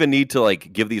we don't even need to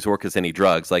like give these orcas any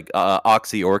drugs, like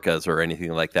oxy orcas or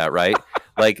anything like that, right?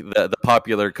 Like the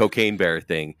popular cocaine bear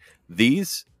thing.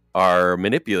 These are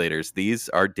manipulators. These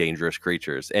are dangerous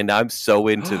creatures. And I'm so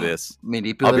into this. I'll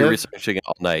be researching it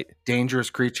all night. Dangerous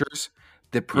creatures.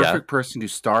 The perfect person to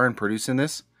star and produce in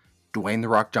this, Dwayne "The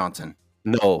Rock" Johnson.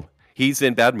 No, he's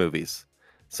in bad movies.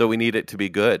 So we need it to be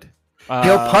good.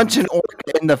 He'll punch an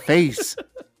orca in the face.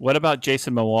 What about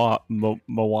Jason Moana?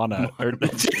 Or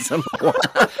Jason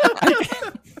Moana.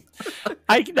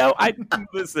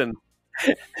 Listen.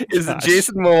 Is it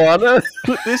Jason Moana?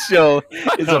 This show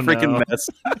is a freaking mess.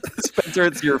 Spencer,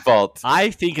 it's your fault. I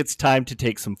think it's time to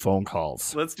take some phone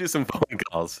calls. Let's do some phone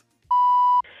calls.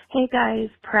 Hey guys,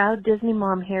 proud Disney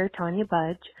mom here, Tonya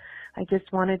Budge. I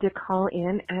just wanted to call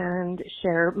in and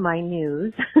share my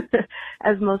news.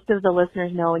 As most of the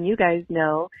listeners know, and you guys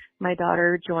know, my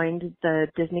daughter joined the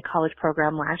Disney College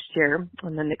program last year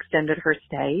and then extended her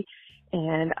stay.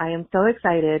 And I am so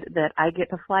excited that I get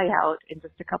to fly out in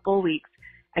just a couple of weeks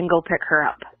and go pick her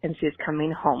up. And she's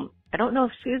coming home. I don't know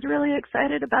if she's really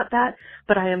excited about that,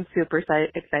 but I am super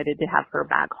excited to have her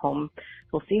back home.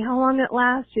 We'll see how long it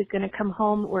lasts. She's going to come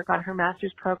home, work on her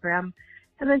master's program.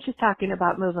 And then she's talking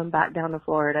about moving back down to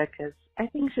Florida because I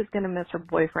think she's going to miss her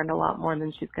boyfriend a lot more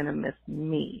than she's going to miss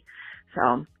me.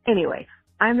 So anyway,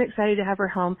 I'm excited to have her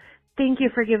home. Thank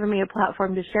you for giving me a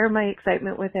platform to share my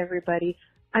excitement with everybody.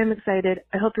 I'm excited.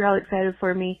 I hope you're all excited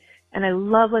for me. And I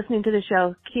love listening to the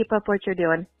show. Keep up what you're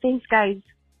doing. Thanks, guys.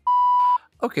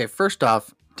 Okay, first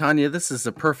off, Tonya, this is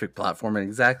a perfect platform and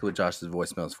exactly what Josh's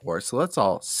voicemail is for. So let's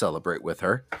all celebrate with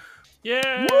her.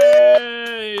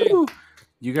 Yay! Woo!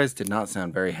 You guys did not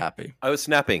sound very happy. I was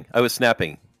snapping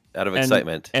out of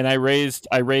excitement. And I raised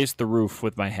the roof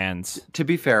with my hands. To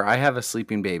be fair, I have a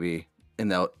sleeping baby in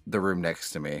the room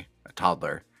next to me, a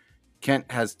toddler.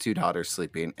 Kent has 2 daughters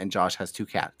sleeping, and Josh has 2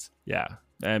 cats. Yeah.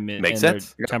 I mean, makes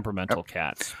sense. Temperamental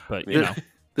cats, but you know.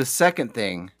 The second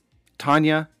thing,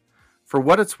 Tonya, for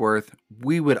what it's worth,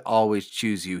 we would always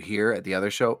choose you here at the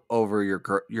other show over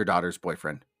your daughter's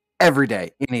boyfriend. Every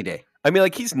day, any day. I mean,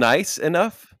 like, he's nice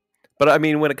enough. But I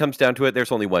mean, when it comes down to it,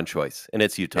 there's only one choice, and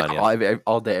it's you, Tonya. Yeah,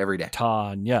 all day, every day.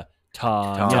 Tonya.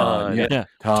 Tonya.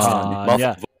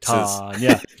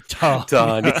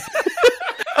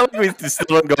 We still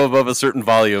don't go above a certain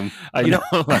volume. I know.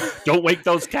 Don't wake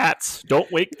those cats.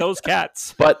 Don't wake those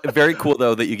cats. But very cool,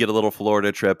 though, that you get a little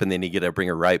Florida trip, and then you get to bring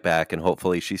her right back, and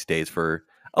hopefully she stays for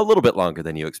a little bit longer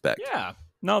than you expect. Yeah.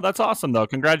 No, that's awesome, though.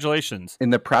 Congratulations.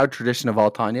 In the proud tradition of all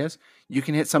Tonyas, you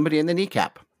can hit somebody in the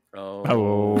kneecap.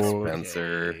 Oh,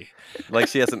 Spencer. Okay. Like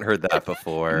she hasn't heard that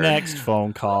before. Next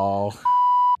phone call.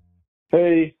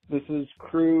 Hey, this is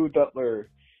Crew Dutler.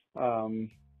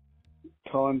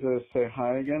 Calling to say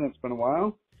hi again. It's been a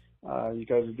while. You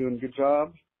guys are doing a good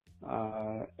job.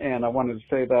 And I wanted to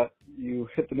say that you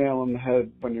hit the nail on the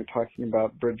head when you're talking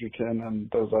about Bridgerton and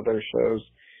those other shows,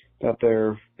 that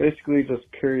they're basically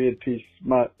just period piece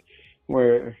smut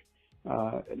where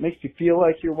it makes you feel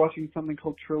like you're watching something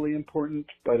culturally important,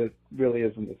 but it really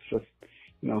isn't. It's just,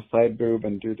 side boob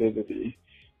and dudity.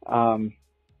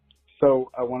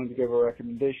 So I wanted to give a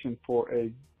recommendation for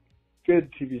a good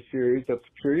TV series that's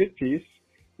a period piece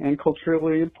and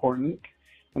culturally important,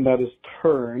 and that is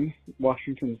Turn,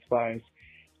 Washington Spies.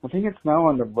 I think it's now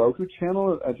on the Roku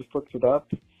channel. I just looked it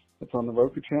up. It's on the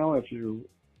Roku channel if you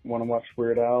want to watch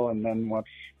Weird Al and then watch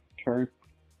Turn.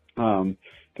 I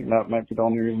think that might be the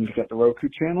only reason to get the Roku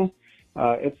channel.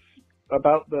 It's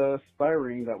about the spy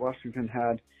ring that Washington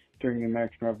had during the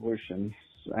American Revolution.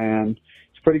 And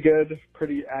it's pretty good,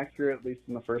 pretty accurate, at least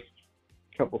in the first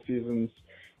couple seasons.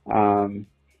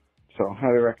 So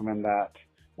highly recommend that.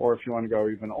 Or if you want to go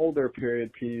even older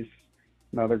period piece,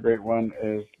 another great one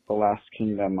is The Last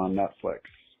Kingdom on Netflix.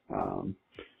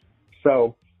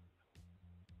 So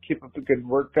keep up the good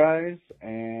work, guys,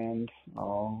 and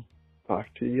I'll talk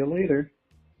to you later.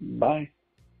 Bye.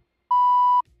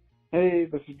 Hey,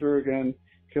 this is Drew again.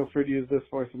 Feel free to use this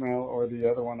voicemail or the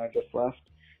other one I just left.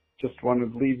 Just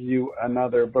wanted to leave you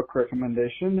another book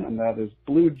recommendation, and that is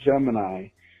Blue Gemini.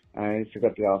 I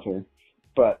forgot the author,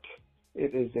 but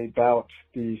it is about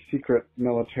the secret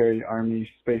military army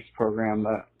space program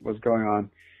that was going on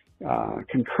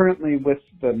concurrently with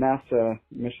the NASA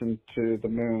mission to the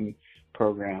moon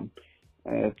program.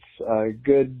 It's a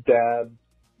good dad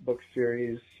book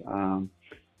series,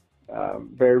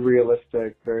 very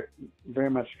realistic, very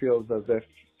much feels as if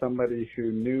somebody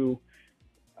who knew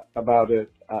about it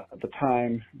at the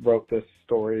time wrote this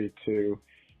story to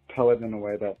tell it in a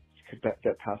way that could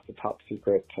get past the top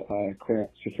secret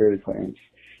security clearance.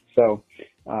 So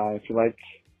if you like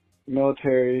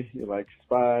military, you like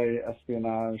spy,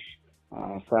 espionage,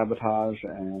 sabotage,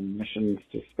 and missions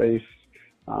to space,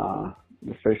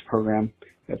 the space program,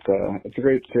 it's a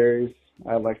great series.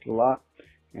 I liked it a lot,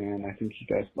 and I think you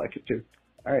guys like it too.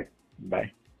 All right,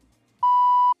 bye.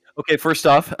 Okay, first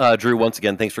off, Drew, once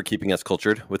again, thanks for keeping us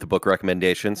cultured with the book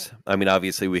recommendations. I mean,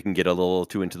 obviously, we can get a little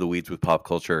too into the weeds with pop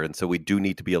culture, and so we do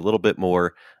need to be a little bit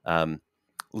more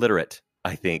literate,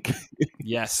 I think.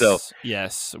 Yes. So,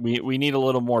 yes. We need a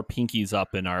little more pinkies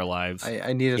up in our lives.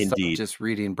 I need to stop just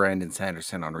reading Brandon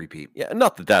Sanderson on repeat. Yeah,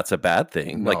 not that that's a bad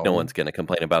thing. No. Like, no one's going to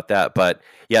complain about that. But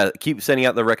yeah, keep sending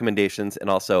out the recommendations, and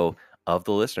also of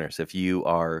the listeners. If you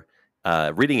are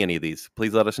reading any of these,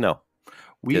 please let us know.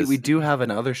 We do have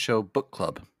another show book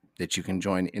club that you can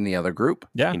join in the other group.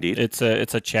 Yeah, indeed. It's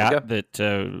a chat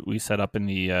that we set up in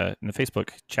the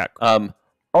Facebook chat.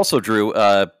 Also, Drew,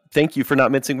 thank you for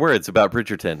not mincing words about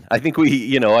Bridgerton. I think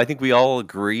we all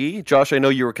agree. Josh, I know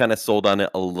you were kind of sold on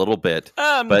it a little bit,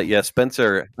 but yeah,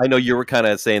 Spencer, I know you were kind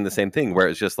of saying the same thing, where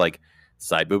it's just like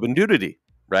side boob and nudity.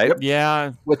 Right? Yep.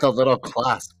 Yeah. With a little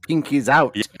class. Pinkies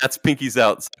out. Yeah, that's pinkies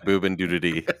out, side boob and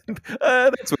nudity.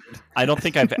 That's weird. I don't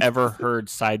think I've ever heard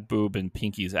side boob and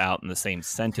pinkies out in the same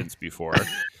sentence before.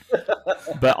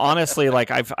 But honestly,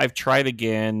 like I've tried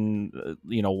again,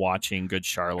 watching Good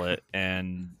Charlotte,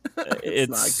 and it's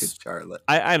not Good Charlotte.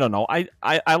 I don't know.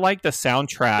 I like the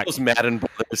soundtrack. Those Madden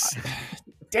brothers.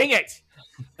 Dang it.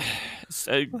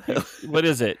 So, what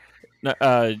is it?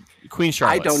 Queen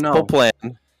Charlotte. I don't know. Full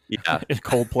plan. Yeah.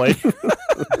 Coldplay.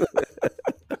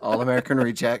 All American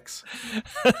Rejects.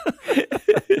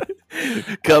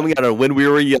 Coming out of When We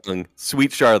Were Young.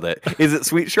 Sweet Charlotte. Is it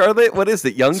Sweet Charlotte? What is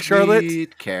it? Young Charlotte?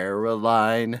 Sweet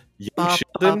Caroline. Young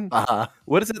Sheldon?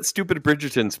 What is that stupid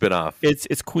Bridgerton spinoff?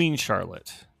 It's Queen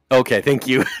Charlotte. Okay, thank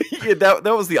you. Yeah, that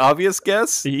was the obvious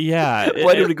guess. Yeah.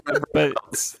 Why did we go?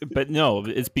 But no,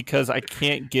 it's because I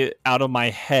can't get out of my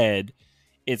head.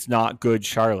 It's not Good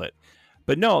Charlotte.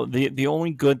 But no, the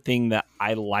only good thing that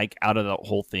I like out of the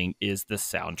whole thing is the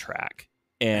soundtrack,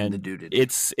 and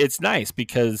it's nice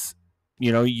because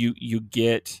you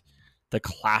get the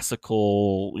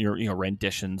classical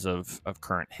renditions of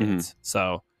current hits,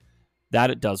 so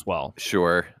that it does well.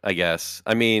 Sure, I guess.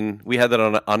 I mean, we had that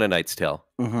on A Knight's Tale,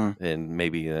 and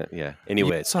maybe yeah.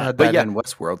 Anyways, you also had that in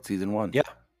Westworld season 1, yeah,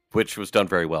 which was done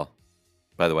very well.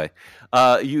 by the way.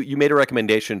 You made a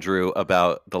recommendation, Drew,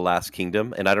 about The Last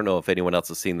Kingdom, and I don't know if anyone else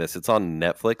has seen this. It's on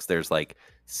Netflix. There's like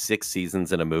 6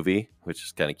 seasons in a movie, which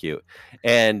is kind of cute.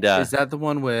 And is that the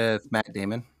one with Matt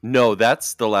Damon? No,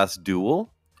 that's The Last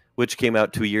Duel, which came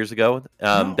out 2 years ago.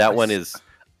 That one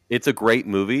it's a great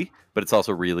movie, but it's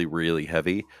also really, really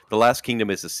heavy. The Last Kingdom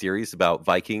is a series about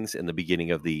Vikings in the beginning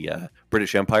of the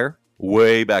British Empire,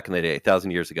 way back in the day,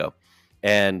 1,000 years ago.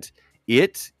 And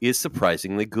it is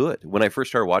surprisingly good. When I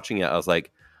first started watching it, I was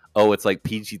like, oh, it's like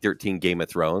PG-13 Game of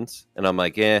Thrones. And I'm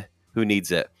like, who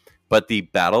needs it? But the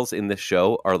battles in this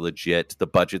show are legit. The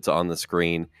budget's on the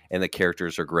screen, and the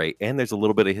characters are great. And there's a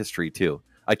little bit of history, too.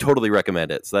 I totally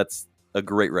recommend it. So that's a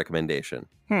great recommendation.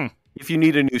 If you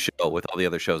need a new show with all the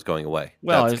other shows going away.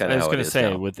 Well, I was going to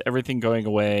say, with everything going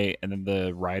away and then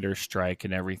the writer's strike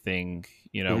and everything,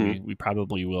 we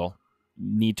probably will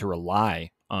need to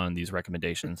rely on these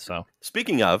recommendations. So,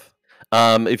 speaking of,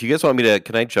 if you guys want me to,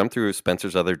 can I jump through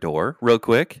Spencer's other door real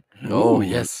quick? Oh,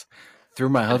 yes. Through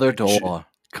my other door.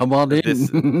 Come on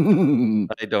in.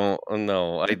 I don't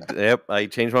know. I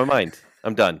changed my mind.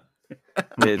 I'm done.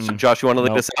 Josh, you want to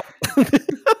lead us out?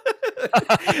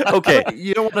 Okay.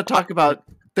 You don't want to talk about,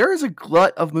 there is a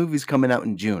glut of movies coming out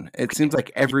in June. It seems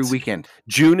like every weekend.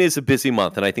 June is a busy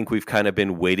month, and I think we've kind of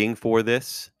been waiting for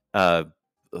this.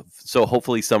 So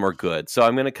hopefully some are good. So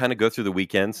I'm going to kind of go through the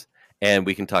weekends, and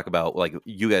we can talk about, like,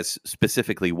 you guys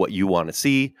specifically what you want to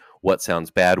see, what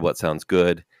sounds bad, what sounds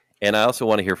good. And I also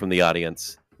want to hear from the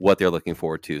audience what they're looking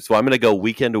forward to. So I'm going to go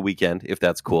weekend to weekend, if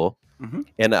that's cool. Mm-hmm.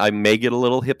 And I may get a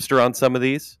little hipster on some of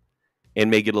these and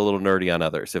may get a little nerdy on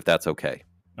others, if that's okay.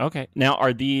 Okay. Now,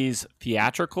 are these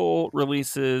theatrical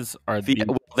releases? Are these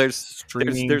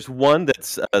streaming? There's one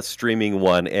that's a streaming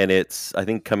one, and it's, I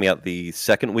think, coming out the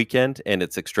second weekend, and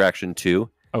it's Extraction 2.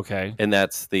 Okay. And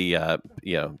that's the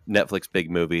Netflix big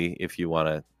movie, if you want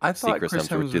to see Chris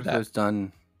Hemsworth do that. Was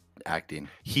done acting.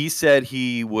 He said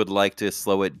he would like to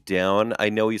slow it down. I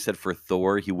know he said for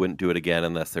Thor he wouldn't do it again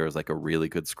unless there was like a really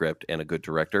good script and a good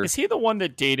director. Is he the one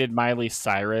that dated Miley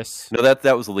Cyrus? No,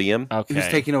 that was Liam. Okay. He's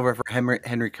taking over for Henry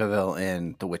Cavill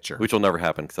in The Witcher. Which will never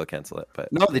happen because they'll cancel it.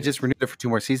 But no, they just renewed it for 2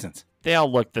 more seasons. They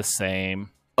all look the same.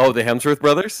 Oh, the Hemsworth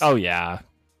brothers? Oh, yeah.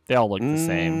 They all look the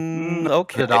same.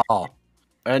 Okay. Not at all.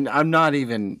 And I'm not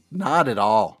at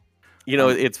all. You know,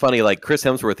 it's funny, like Chris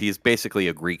Hemsworth, he's basically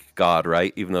a Greek god,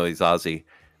 right? Even though he's Aussie.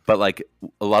 But like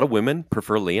a lot of women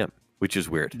prefer Liam, which is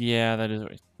weird. Yeah, that is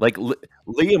weird. Like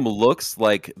Liam looks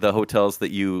like the hotels that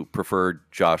you prefer,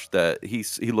 Josh, that he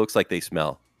looks like they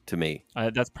smell to me.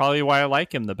 That's probably why I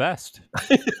like him the best.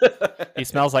 He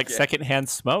smells like secondhand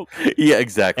smoke. Yeah,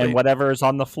 exactly. And whatever is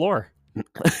on the floor.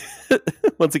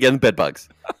 Once again, bed bugs.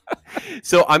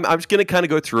 So I'm just going to kind of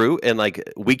go through and like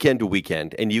weekend to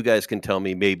weekend, and you guys can tell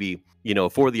me maybe,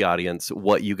 for the audience,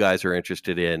 what you guys are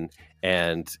interested in,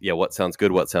 and what sounds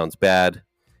good, what sounds bad,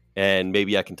 and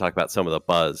maybe I can talk about some of the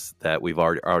buzz that we've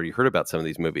already heard about some of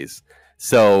these movies.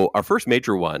 So our first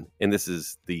major one, and this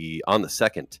is on the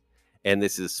 2nd, and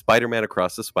this is Spider-Man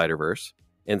Across the Spider-Verse,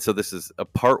 and so this is a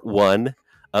part 1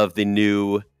 of the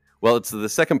new. Well, it's the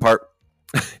second part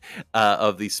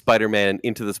of the Spider-Man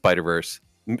Into the Spider-Verse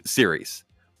series,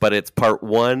 but it's part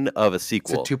 1 of a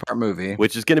sequel. It's a 2-part movie,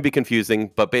 which is going to be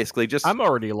confusing, but basically I'm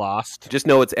already lost. Just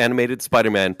know it's animated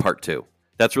Spider-Man part 2.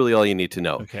 That's really all you need to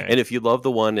know. Okay. And if you love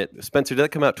the one, Spencer, did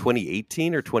that come out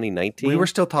 2018 or 2019? We were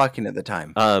still talking at the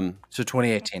time. So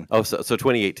 2018. Oh, so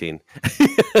 2018.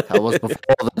 That was before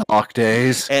the dark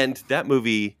days. And that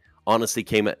movie honestly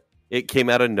came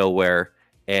out of nowhere,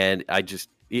 and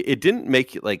it didn't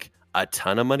make like a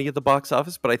ton of money at the box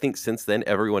office, but I think since then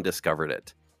everyone discovered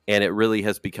it, and it really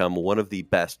has become one of the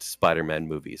best Spider-Man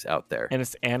movies out there. And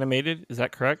it's animated, is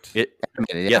that correct?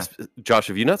 Animated, yes. Josh,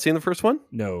 have you not seen the first one?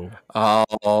 No.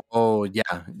 Oh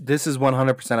yeah, this is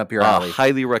 100% up your alley.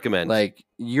 Highly recommend. Like,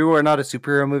 you are not a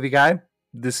superhero movie guy,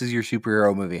 this is your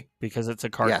superhero movie because it's a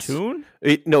cartoon.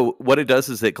 Yes. No, what it does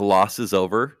is it glosses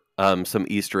over some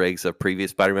Easter eggs of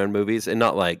previous Spider-Man movies, and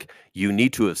not like you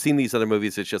need to have seen these other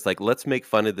movies. It's just like, let's make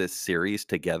fun of this series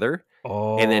together,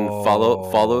 and then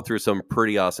follow through some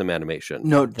pretty awesome animation.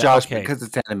 No, Josh, because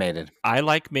it's animated. I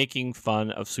like making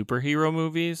fun of superhero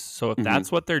movies, so if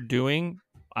that's what they're doing,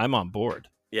 I'm on board.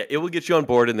 Yeah, it will get you on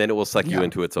board, and then it will suck you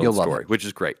into its own story, which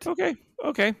is great.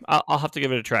 Okay, I'll have to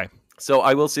give it a try. So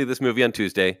I will see this movie on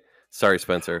Tuesday. Sorry,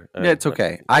 Spencer. Yeah, it's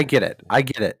okay. I get it.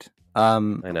 I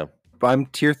know. I'm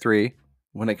tier 3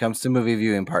 when it comes to movie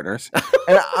viewing partners.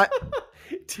 And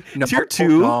tier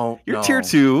 2? You're tier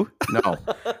 2? No.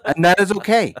 And that is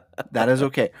okay. That is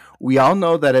okay. We all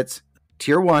know that it's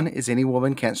tier 1 is any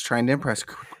woman Kent's trying to impress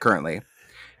currently.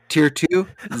 Tier 2,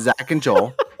 Zach and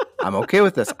Joel. I'm okay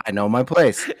with this. I know my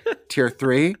place. Tier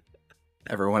 3,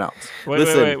 everyone else.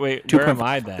 Wait. Where am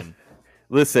I then?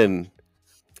 Listen,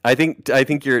 I think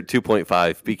you're at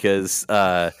 2.5 because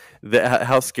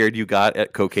how scared you got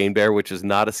at Cocaine Bear, which is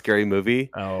not a scary movie,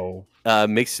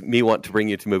 makes me want to bring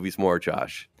you to movies more,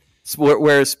 Josh.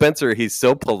 Whereas Spencer, he's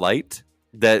so polite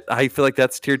that I feel like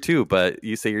that's tier 2, but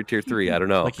you say you're tier 3. I don't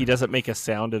know. Like he doesn't make a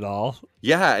sound at all.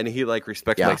 Yeah, and he like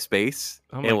respects my space,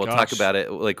 and we'll talk about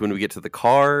it like when we get to the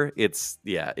car. It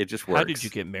just works. How did you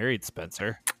get married,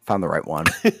 Spencer? Found the right one.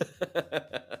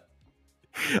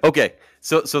 Okay,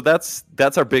 so that's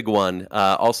our big one.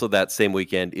 Also, that same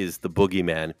weekend is The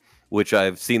Boogeyman, which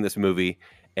I've seen this movie,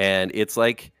 and it's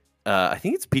like I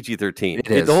think it's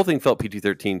PG-13. The whole thing felt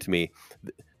PG-13 to me.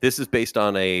 This is based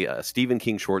on a Stephen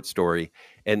King short story,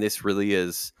 and this really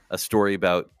is a story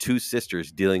about two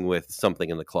sisters dealing with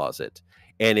something in the closet.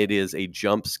 And it is a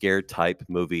jump scare type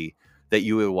movie that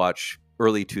you would watch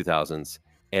early 2000s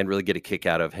and really get a kick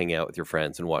out of hanging out with your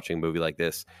friends and watching a movie like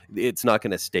this. It's not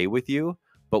going to stay with you,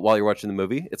 but while you're watching the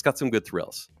movie, it's got some good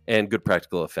thrills and good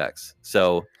practical effects.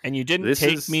 So, and you didn't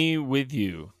take me with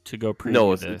you to go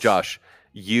preview this. No, Josh,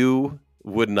 you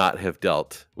would not have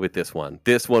dealt with this one.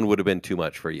 This one would have been too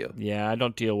much for you. Yeah, I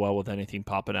don't deal well with anything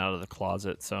popping out of the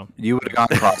closet, so you would have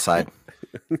gone cross-eyed.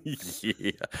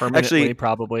 Yeah. Permanently, actually,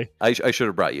 probably. I should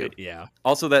have brought you. Yeah.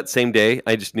 Also, that same day,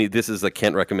 this is a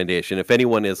Kent recommendation. If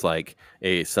anyone is like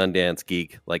a Sundance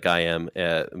geek like I am,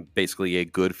 basically a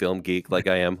good film geek like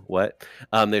I am,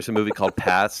 there's a movie called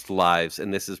Past Lives,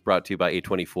 and this is brought to you by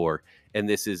E024, and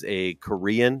this is a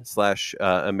Korean /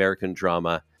 American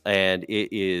drama. And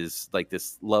it is like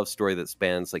this love story that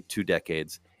spans like 2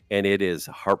 decades. And it is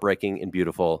heartbreaking and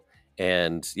beautiful.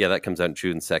 And yeah, that comes out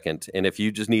June 2nd. And if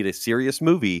you just need a serious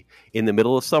movie in the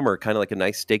middle of summer, kind of like a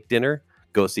nice steak dinner,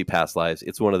 go see Past Lives.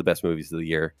 It's one of the best movies of the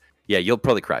year. Yeah, you'll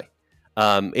probably cry.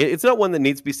 It's not one that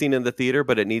needs to be seen in the theater,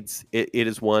 but it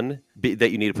is one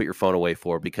that you need to put your phone away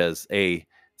for because A,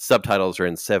 subtitles are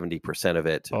in 70% of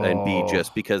it. And B,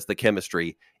 just because the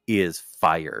chemistry is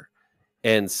fire.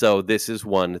 And so this is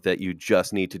one that you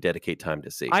just need to dedicate time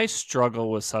to see. I struggle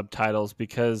with subtitles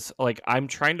because like I'm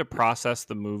trying to process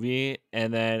the movie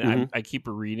and then I keep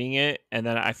reading it and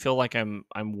then I feel like I'm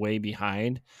way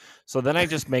behind. So then I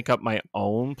just make up my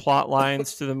own plot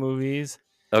lines to the movies.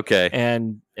 Okay.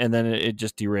 And then it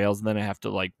just derails and then I have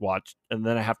to like watch and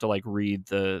then I have to like read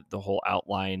the whole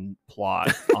outline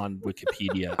plot on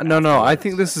Wikipedia. No, I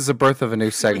think this is the birth of a new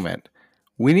segment.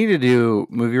 We need to do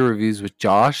movie reviews with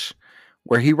Josh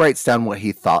where he writes down what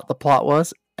he thought the plot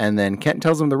was, and then Kent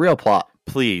tells him the real plot.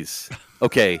 Please.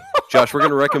 Okay, Josh, we're going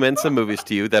to recommend some movies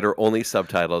to you that are only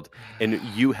subtitled, and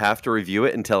you have to review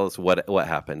it and tell us what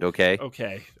happened, okay?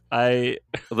 Okay.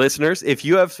 Listeners, if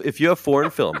you have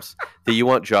foreign films that you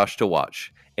want Josh to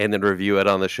watch and then review it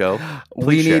on the show,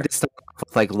 we need to start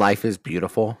with like Life is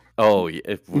Beautiful. Oh, I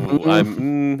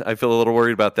feel a little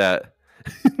worried about that.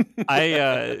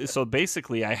 So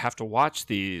basically I have to watch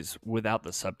these without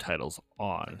the subtitles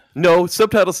on. No,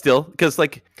 subtitles still, because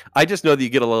like I just know that you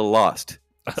get a little lost.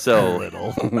 So a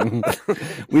little.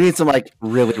 We need some like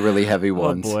really, really heavy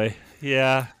ones. Oh boy.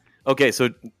 Yeah. Okay, so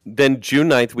then June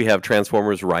 9th we have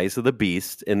Transformers Rise of the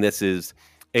Beast, and this is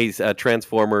a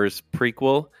Transformers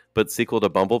prequel but sequel to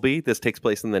Bumblebee. This takes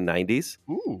place in the 90s.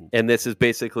 Ooh. And this is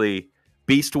basically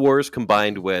Beast Wars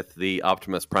combined with the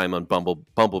Optimus Prime on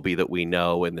Bumblebee that we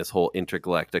know in this whole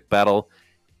intergalactic battle.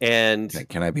 And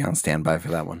can I be on standby for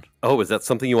that one? Oh, is that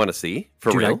something you want to see?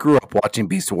 For real? I grew up watching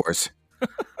Beast Wars.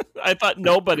 I thought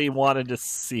nobody wanted to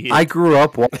see it. I grew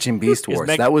up watching Beast Wars.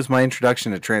 That was my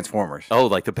introduction to Transformers. Oh,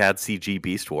 like the bad CG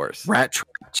Beast Wars. Rat Trap,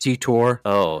 Cheetor.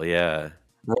 Oh, yeah.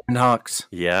 Robin Hawks.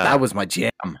 Yeah. That was my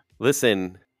jam.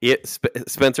 Listen,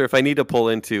 Spencer, if I need to pull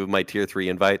into my tier 3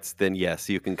 invites, then yes,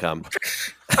 you can come.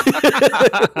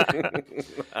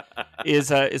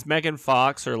 Is Megan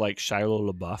Fox or like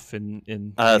Shia LaBeouf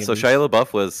in so Shia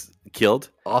LaBeouf was killed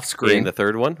off screen in the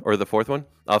 3rd one or the 4th one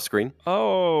off screen.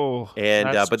 Oh, and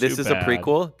but this is a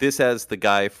prequel. This has the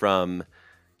guy from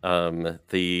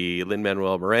the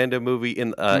Lin-Manuel Miranda movie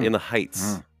in the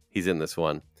Heights. He's in this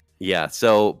one. Yeah.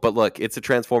 So, but look, it's a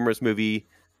Transformers movie.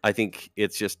 I think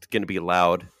it's just going to be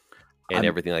loud and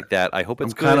everything like that. I hope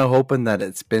it's good. I'm kind of hoping that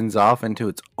it spins off into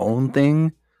its own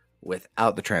thing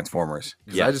without the Transformers.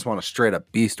 Because I just want a straight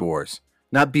up Beast Wars.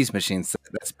 Not Beast Machines.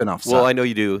 That spin off. Well, I know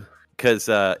you do. Because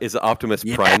is Optimus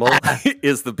Primal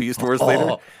is the Beast Wars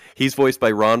leader. He's voiced by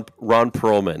Ron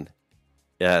Perlman.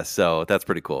 Yeah, so that's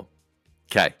pretty cool.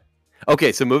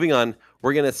 Okay, so moving on.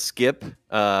 We're going to skip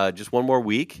just one more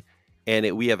week.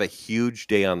 And we have a huge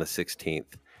day on the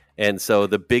 16th. And so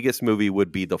the biggest movie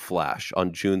would be The Flash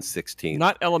on June 16th.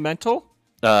 Not Elemental?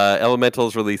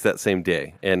 Elemental's released that same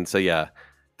day, and so yeah,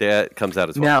 that comes out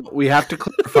as well. Now we have to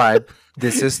clarify: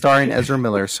 this is starring Ezra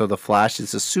Miller, so the Flash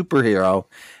is a superhero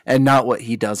and not what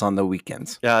he does on the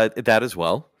weekends. That as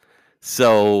well.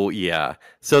 So yeah,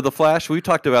 so the Flash. We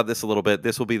talked about this a little bit.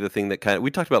 This will be the thing that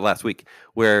we talked about last week,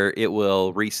 where it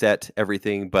will reset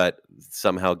everything, but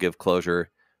somehow give closure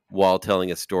while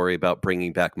telling a story about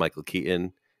bringing back Michael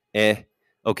Keaton.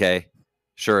 Okay,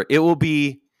 sure. It will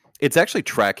be. It's actually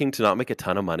tracking to not make a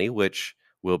ton of money, which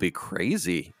will be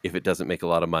crazy if it doesn't make a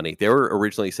lot of money. They were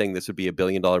originally saying this would be $1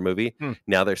 billion movie.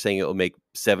 Now they're saying it will make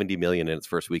 $70 million in its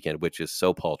first weekend, which is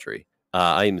so paltry.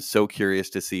 I am so curious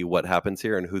to see what happens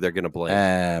here and who they're going to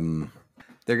blame.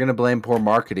 They're going to blame poor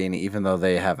marketing, even though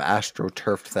they have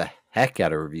astroturfed the heck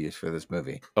out of reviews for this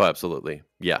movie. Oh, absolutely.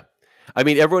 Yeah. I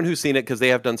mean, everyone who's seen it, because they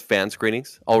have done fan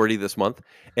screenings already this month,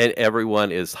 and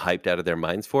everyone is hyped out of their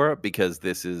minds for it because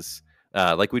this is,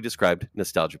 like we described,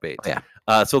 nostalgia bait.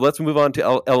 Yeah. So let's move on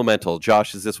to Elemental.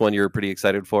 Josh, is this one you're pretty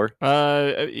excited for?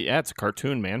 Yeah, it's a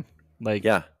cartoon, man. Like,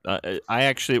 yeah, I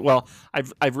actually, well,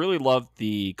 I've really loved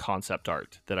the concept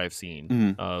art that I've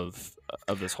seen of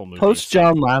this whole movie. Post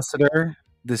John Lasseter,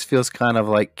 this feels kind of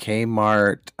like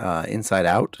Kmart Inside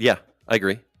Out. Yeah, I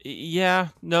agree. Yeah,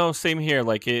 no, same here.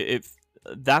 Like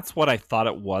that's what I thought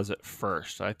it was at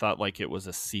first. I thought like it was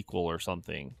a sequel or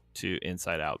something to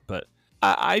Inside Out, but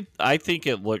I think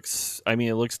it looks. I mean,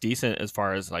 it looks decent as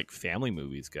far as like family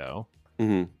movies go.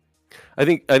 Mm-hmm. I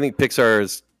think Pixar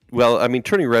is. Well, I mean,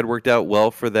 Turning Red worked out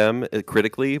well for them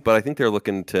critically, but I think they're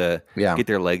looking to get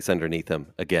their legs underneath them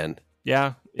again.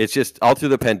 Yeah. It's just all through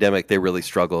the pandemic, they really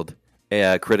struggled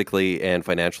critically and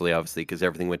financially, obviously, because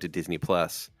everything went to Disney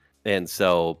Plus. And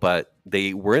so, but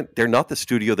they're not the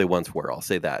studio they once were. I'll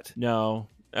say that. No.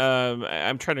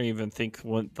 I'm trying to even think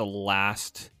what the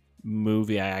last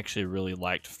movie I actually really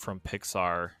liked from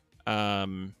Pixar.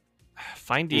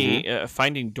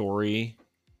 Finding Dory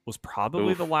was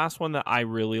probably the last one that I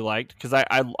really liked because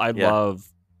I love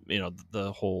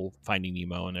the whole Finding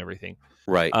Nemo and everything.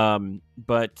 Right.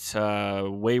 But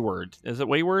Wayward, is it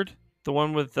Wayward? The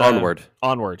one with Onward.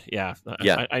 Onward, yeah.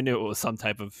 Yeah. I knew it was some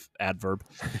type of adverb.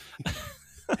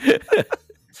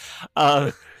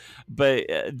 But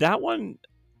that one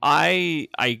I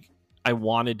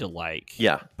wanted to like.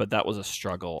 Yeah. But that was a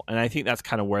struggle, and I think that's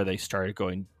kind of where they started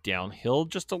going downhill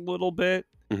just a little bit.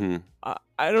 Mm-hmm.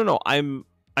 I don't know.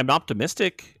 I'm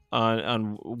optimistic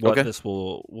on what this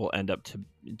will end up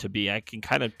to be. I can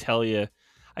kind of tell you.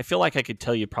 I feel like I could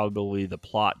tell you probably the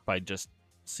plot by just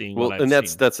seeing. What I've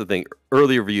seen. That's the thing.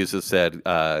 Earlier reviews have said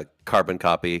carbon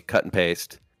copy, cut and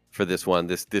paste for this one.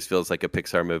 This feels like a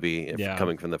Pixar movie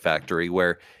coming from the factory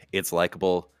where it's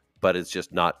likable, but it's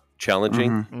just not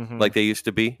challenging like they used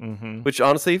to be. Which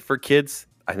honestly, for kids,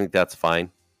 I think that's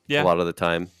fine. Yeah. A lot of the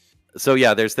time. So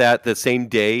yeah, there's that. The same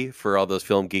day, for all those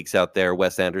film geeks out there,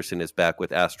 Wes Anderson is back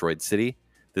with Asteroid City.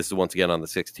 This is once again on the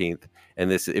 16th. And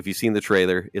this, if you've seen the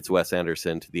trailer, it's Wes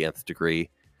Anderson to the nth degree.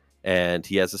 And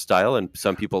he has a style, and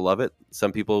some people love it.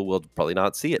 Some people will probably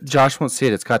not see it. Josh won't see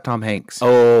it. It's got Tom Hanks.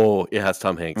 Oh, it has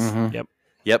Tom Hanks.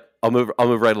 Yep. I'll move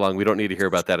right along. We don't need to hear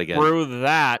about that again. Screw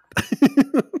that.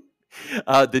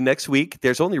 The next week,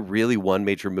 there's only really one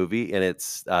major movie, and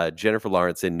it's Jennifer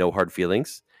Lawrence in No Hard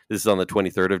Feelings. This is on the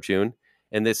 23rd of June,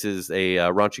 and this is a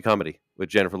raunchy comedy with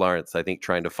Jennifer Lawrence, I think,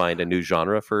 trying to find a new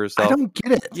genre for herself. I don't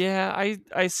get it. Yeah,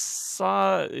 I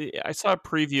saw a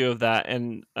preview of that,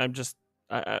 and I'm just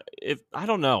I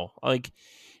don't know. Like,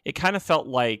 it kind of felt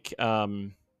like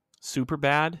super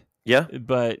bad. Yeah,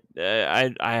 but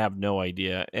I have no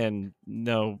idea and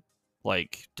no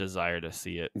desire to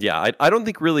see it. Yeah, I don't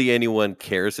think really anyone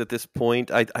cares at this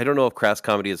point. I don't know if crass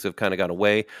comedies have kind of gone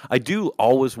away. I do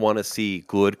always want to see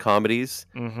good comedies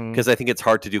because I think it's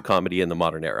hard to do comedy in the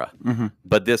modern era.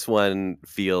 But this one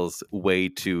feels way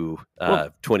too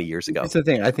 20 years ago. That's the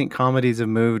thing. I think comedies have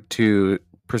moved to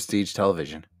prestige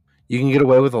television. You can get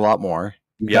away with a lot more.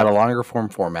 You've got a longer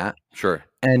format. Sure.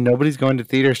 And nobody's going to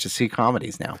theaters to see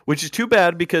comedies now. Which is too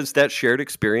bad because that shared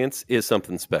experience is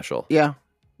something special. Yeah.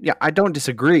 Yeah, I don't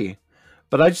disagree,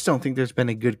 but I just don't think there's been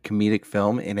a good comedic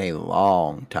film in a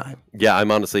long time. Yeah, I'm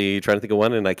honestly trying to think of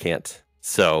one, and I can't.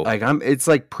 So, it's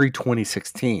like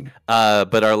pre-2016.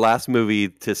 But our last movie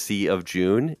to see of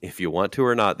June, if you want to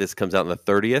or not, this comes out on the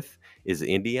 30th, is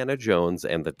Indiana Jones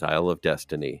and the Dial of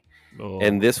Destiny. Oh.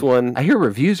 And this one, I hear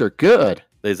reviews are good.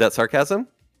 Is that sarcasm,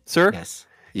 sir? Yes.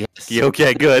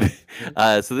 Okay, good.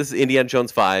 So this is Indiana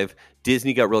Jones 5.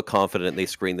 Disney got real confident and they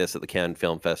screened this at the Cannes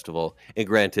Film Festival. And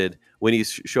granted, when you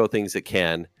show things at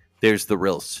Cannes, There's the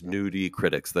real snooty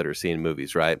critics that are seeing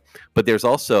movies, right? But there's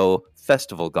also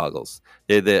festival goggles.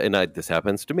 This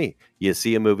happens to me. You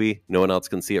see a movie, no one else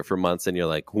can see it for months, and you're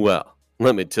like, well,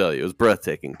 let me tell you, it was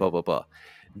breathtaking, blah, blah, blah.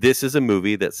 This is a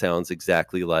movie that sounds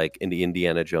exactly like an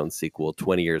Indiana Jones sequel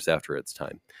 20 years after its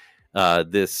time.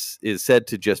 This is said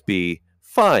to just be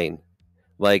fine.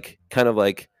 Like, kind of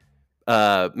like,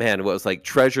 man, what was like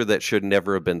treasure that should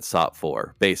never have been sought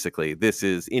for, basically. This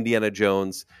is Indiana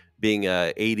Jones being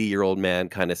a 80-year-old man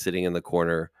kind of sitting in the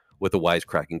corner with a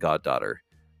wisecracking goddaughter.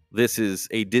 This is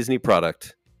a Disney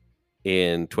product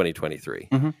in 2023.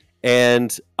 Mm-hmm.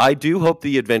 And I do hope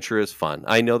the adventure is fun.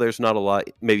 I know there's not a lot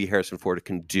maybe Harrison Ford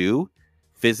can do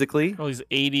physically. Oh, he's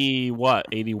 80, what,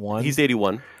 81? He's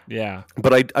 81. Yeah.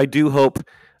 But I do hope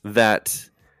that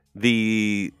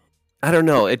I don't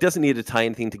know, it doesn't need to tie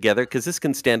anything together because this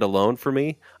can stand alone for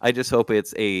me. I just hope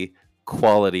it's a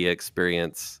quality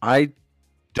experience. I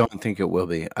don't think it will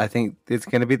be. I think it's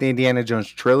going to be the Indiana Jones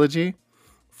trilogy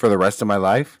for the rest of my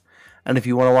life. And if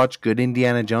you want to watch good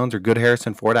Indiana Jones or good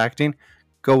Harrison Ford acting,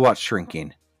 go watch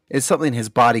Shrinking. It's something his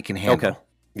body can handle. Okay.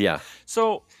 Yeah.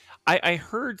 So I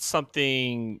heard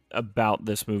something about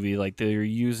this movie, like they're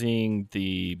using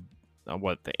the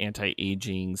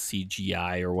anti-aging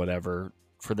CGI or whatever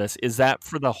for this. Is it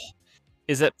for the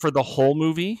whole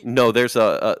movie? No, there's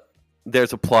a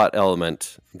plot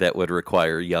element that would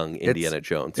require young Indiana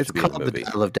Jones to be in the movie. It's called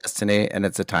the Dial of Destiny, and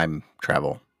it's a time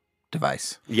travel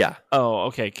device. Yeah. Oh,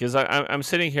 okay. Because I'm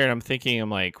sitting here and I'm thinking, I'm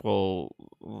like, well,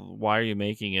 why are you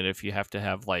making it if you have to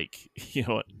have like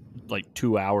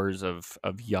 2 hours of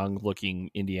young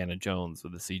looking Indiana Jones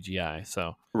with the CGI?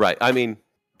 So right. I mean,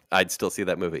 I'd still see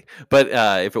that movie, but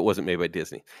if it wasn't made by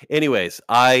Disney. Anyways,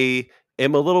 I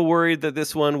am a little worried that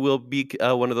this one will be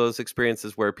one of those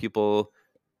experiences where people,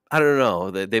 I don't know,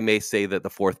 they may say that the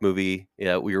fourth movie,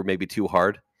 we were maybe too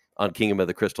hard on Kingdom of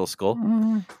the Crystal Skull.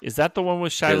 Is that the one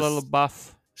with Shia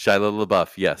LaBeouf? Shia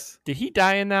LaBeouf, yes. Did he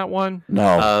die in that one?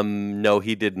 No. No,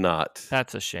 he did not.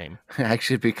 That's a shame.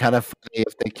 Actually, it'd be kind of funny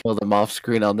if they killed him off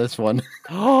screen on this one.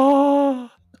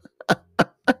 Oh,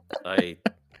 I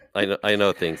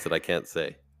know things that I can't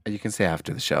say. You can say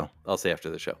after the show. I'll say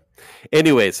after the show.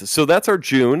 Anyways, so that's our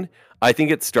June. I think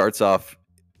it starts off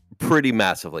pretty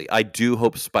massively. I do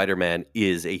hope Spider-Man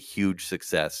is a huge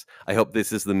success. I hope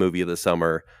this is the movie of the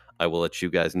summer. I will let you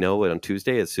guys know it on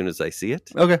Tuesday as soon as I see it.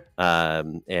 Okay.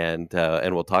 And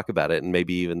we'll talk about it. And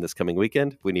maybe even this coming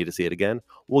weekend, if we need to see it again,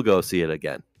 we'll go see it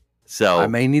again. So I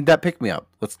may need that pick-me-up.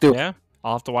 Let's do it. Yeah,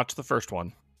 I'll have to watch the first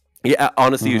one. Yeah,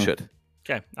 honestly, you should.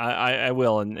 Okay, I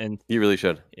will. And you really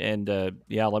should. And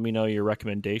let me know your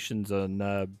recommendations on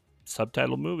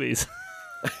subtitled movies.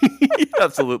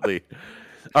 Absolutely.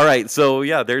 All right, so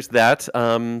yeah, there's that.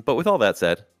 But with all that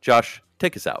said, Josh,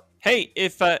 take us out. Hey,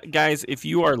 if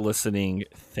you are listening,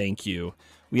 thank you.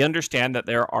 We understand that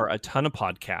there are a ton of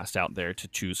podcasts out there to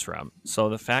choose from. So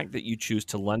the fact that you choose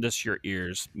to lend us your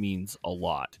ears means a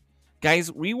lot.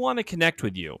 Guys, we want to connect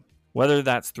with you, whether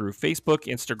that's through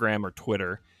Facebook, Instagram, or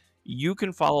Twitter. You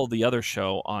can follow The Other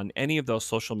Show on any of those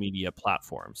social media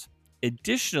platforms.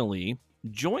 Additionally,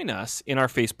 join us in our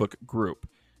Facebook group,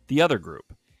 The Other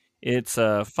Group. It's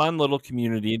a fun little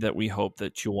community that we hope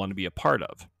that you'll want to be a part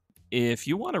of. If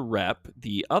you want to rep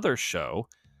The Other Show,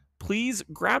 please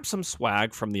grab some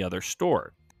swag from The Other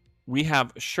Store. We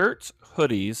have shirts,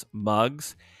 hoodies,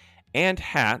 mugs, and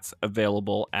hats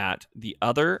available at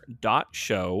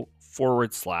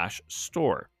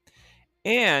theother.show/store.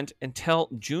 And until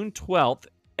June 12th,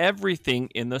 everything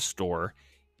in the store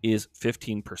is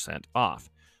 15% off.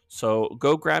 So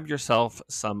go grab yourself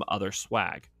some other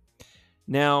swag.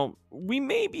 Now, we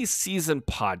may be seasoned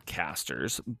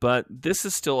podcasters, but this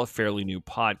is still a fairly new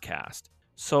podcast.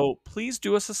 So please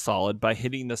do us a solid by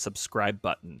hitting the subscribe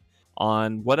button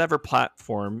on whatever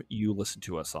platform you listen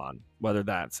to us on, whether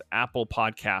that's Apple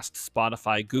Podcast,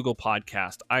 Spotify, Google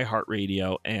Podcast,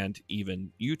 iHeartRadio, and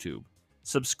even YouTube.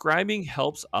 Subscribing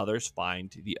helps others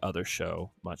find The Other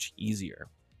Show much easier.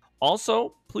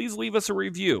 Also, please leave us a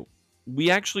review.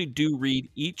 We actually do read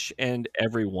each and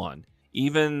every one,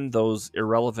 even those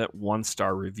irrelevant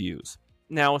one-star reviews.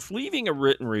 Now, if leaving a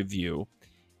written review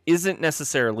isn't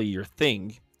necessarily your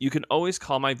thing, you can always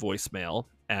call my voicemail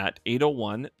at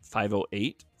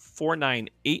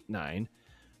 801-508-4989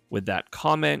 with that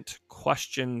comment,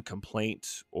 question,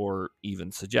 complaint, or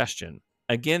even suggestion.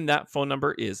 Again, that phone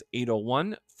number is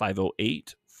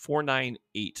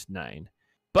 801-508-4989.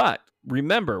 But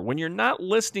remember, when you're not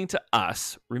listening to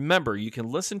us, remember you can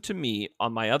listen to me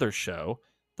on my other show,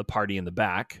 The Party in the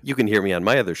Back. You can hear me on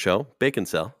my other show, Bacon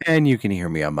Cell. And you can hear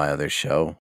me on my other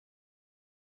show,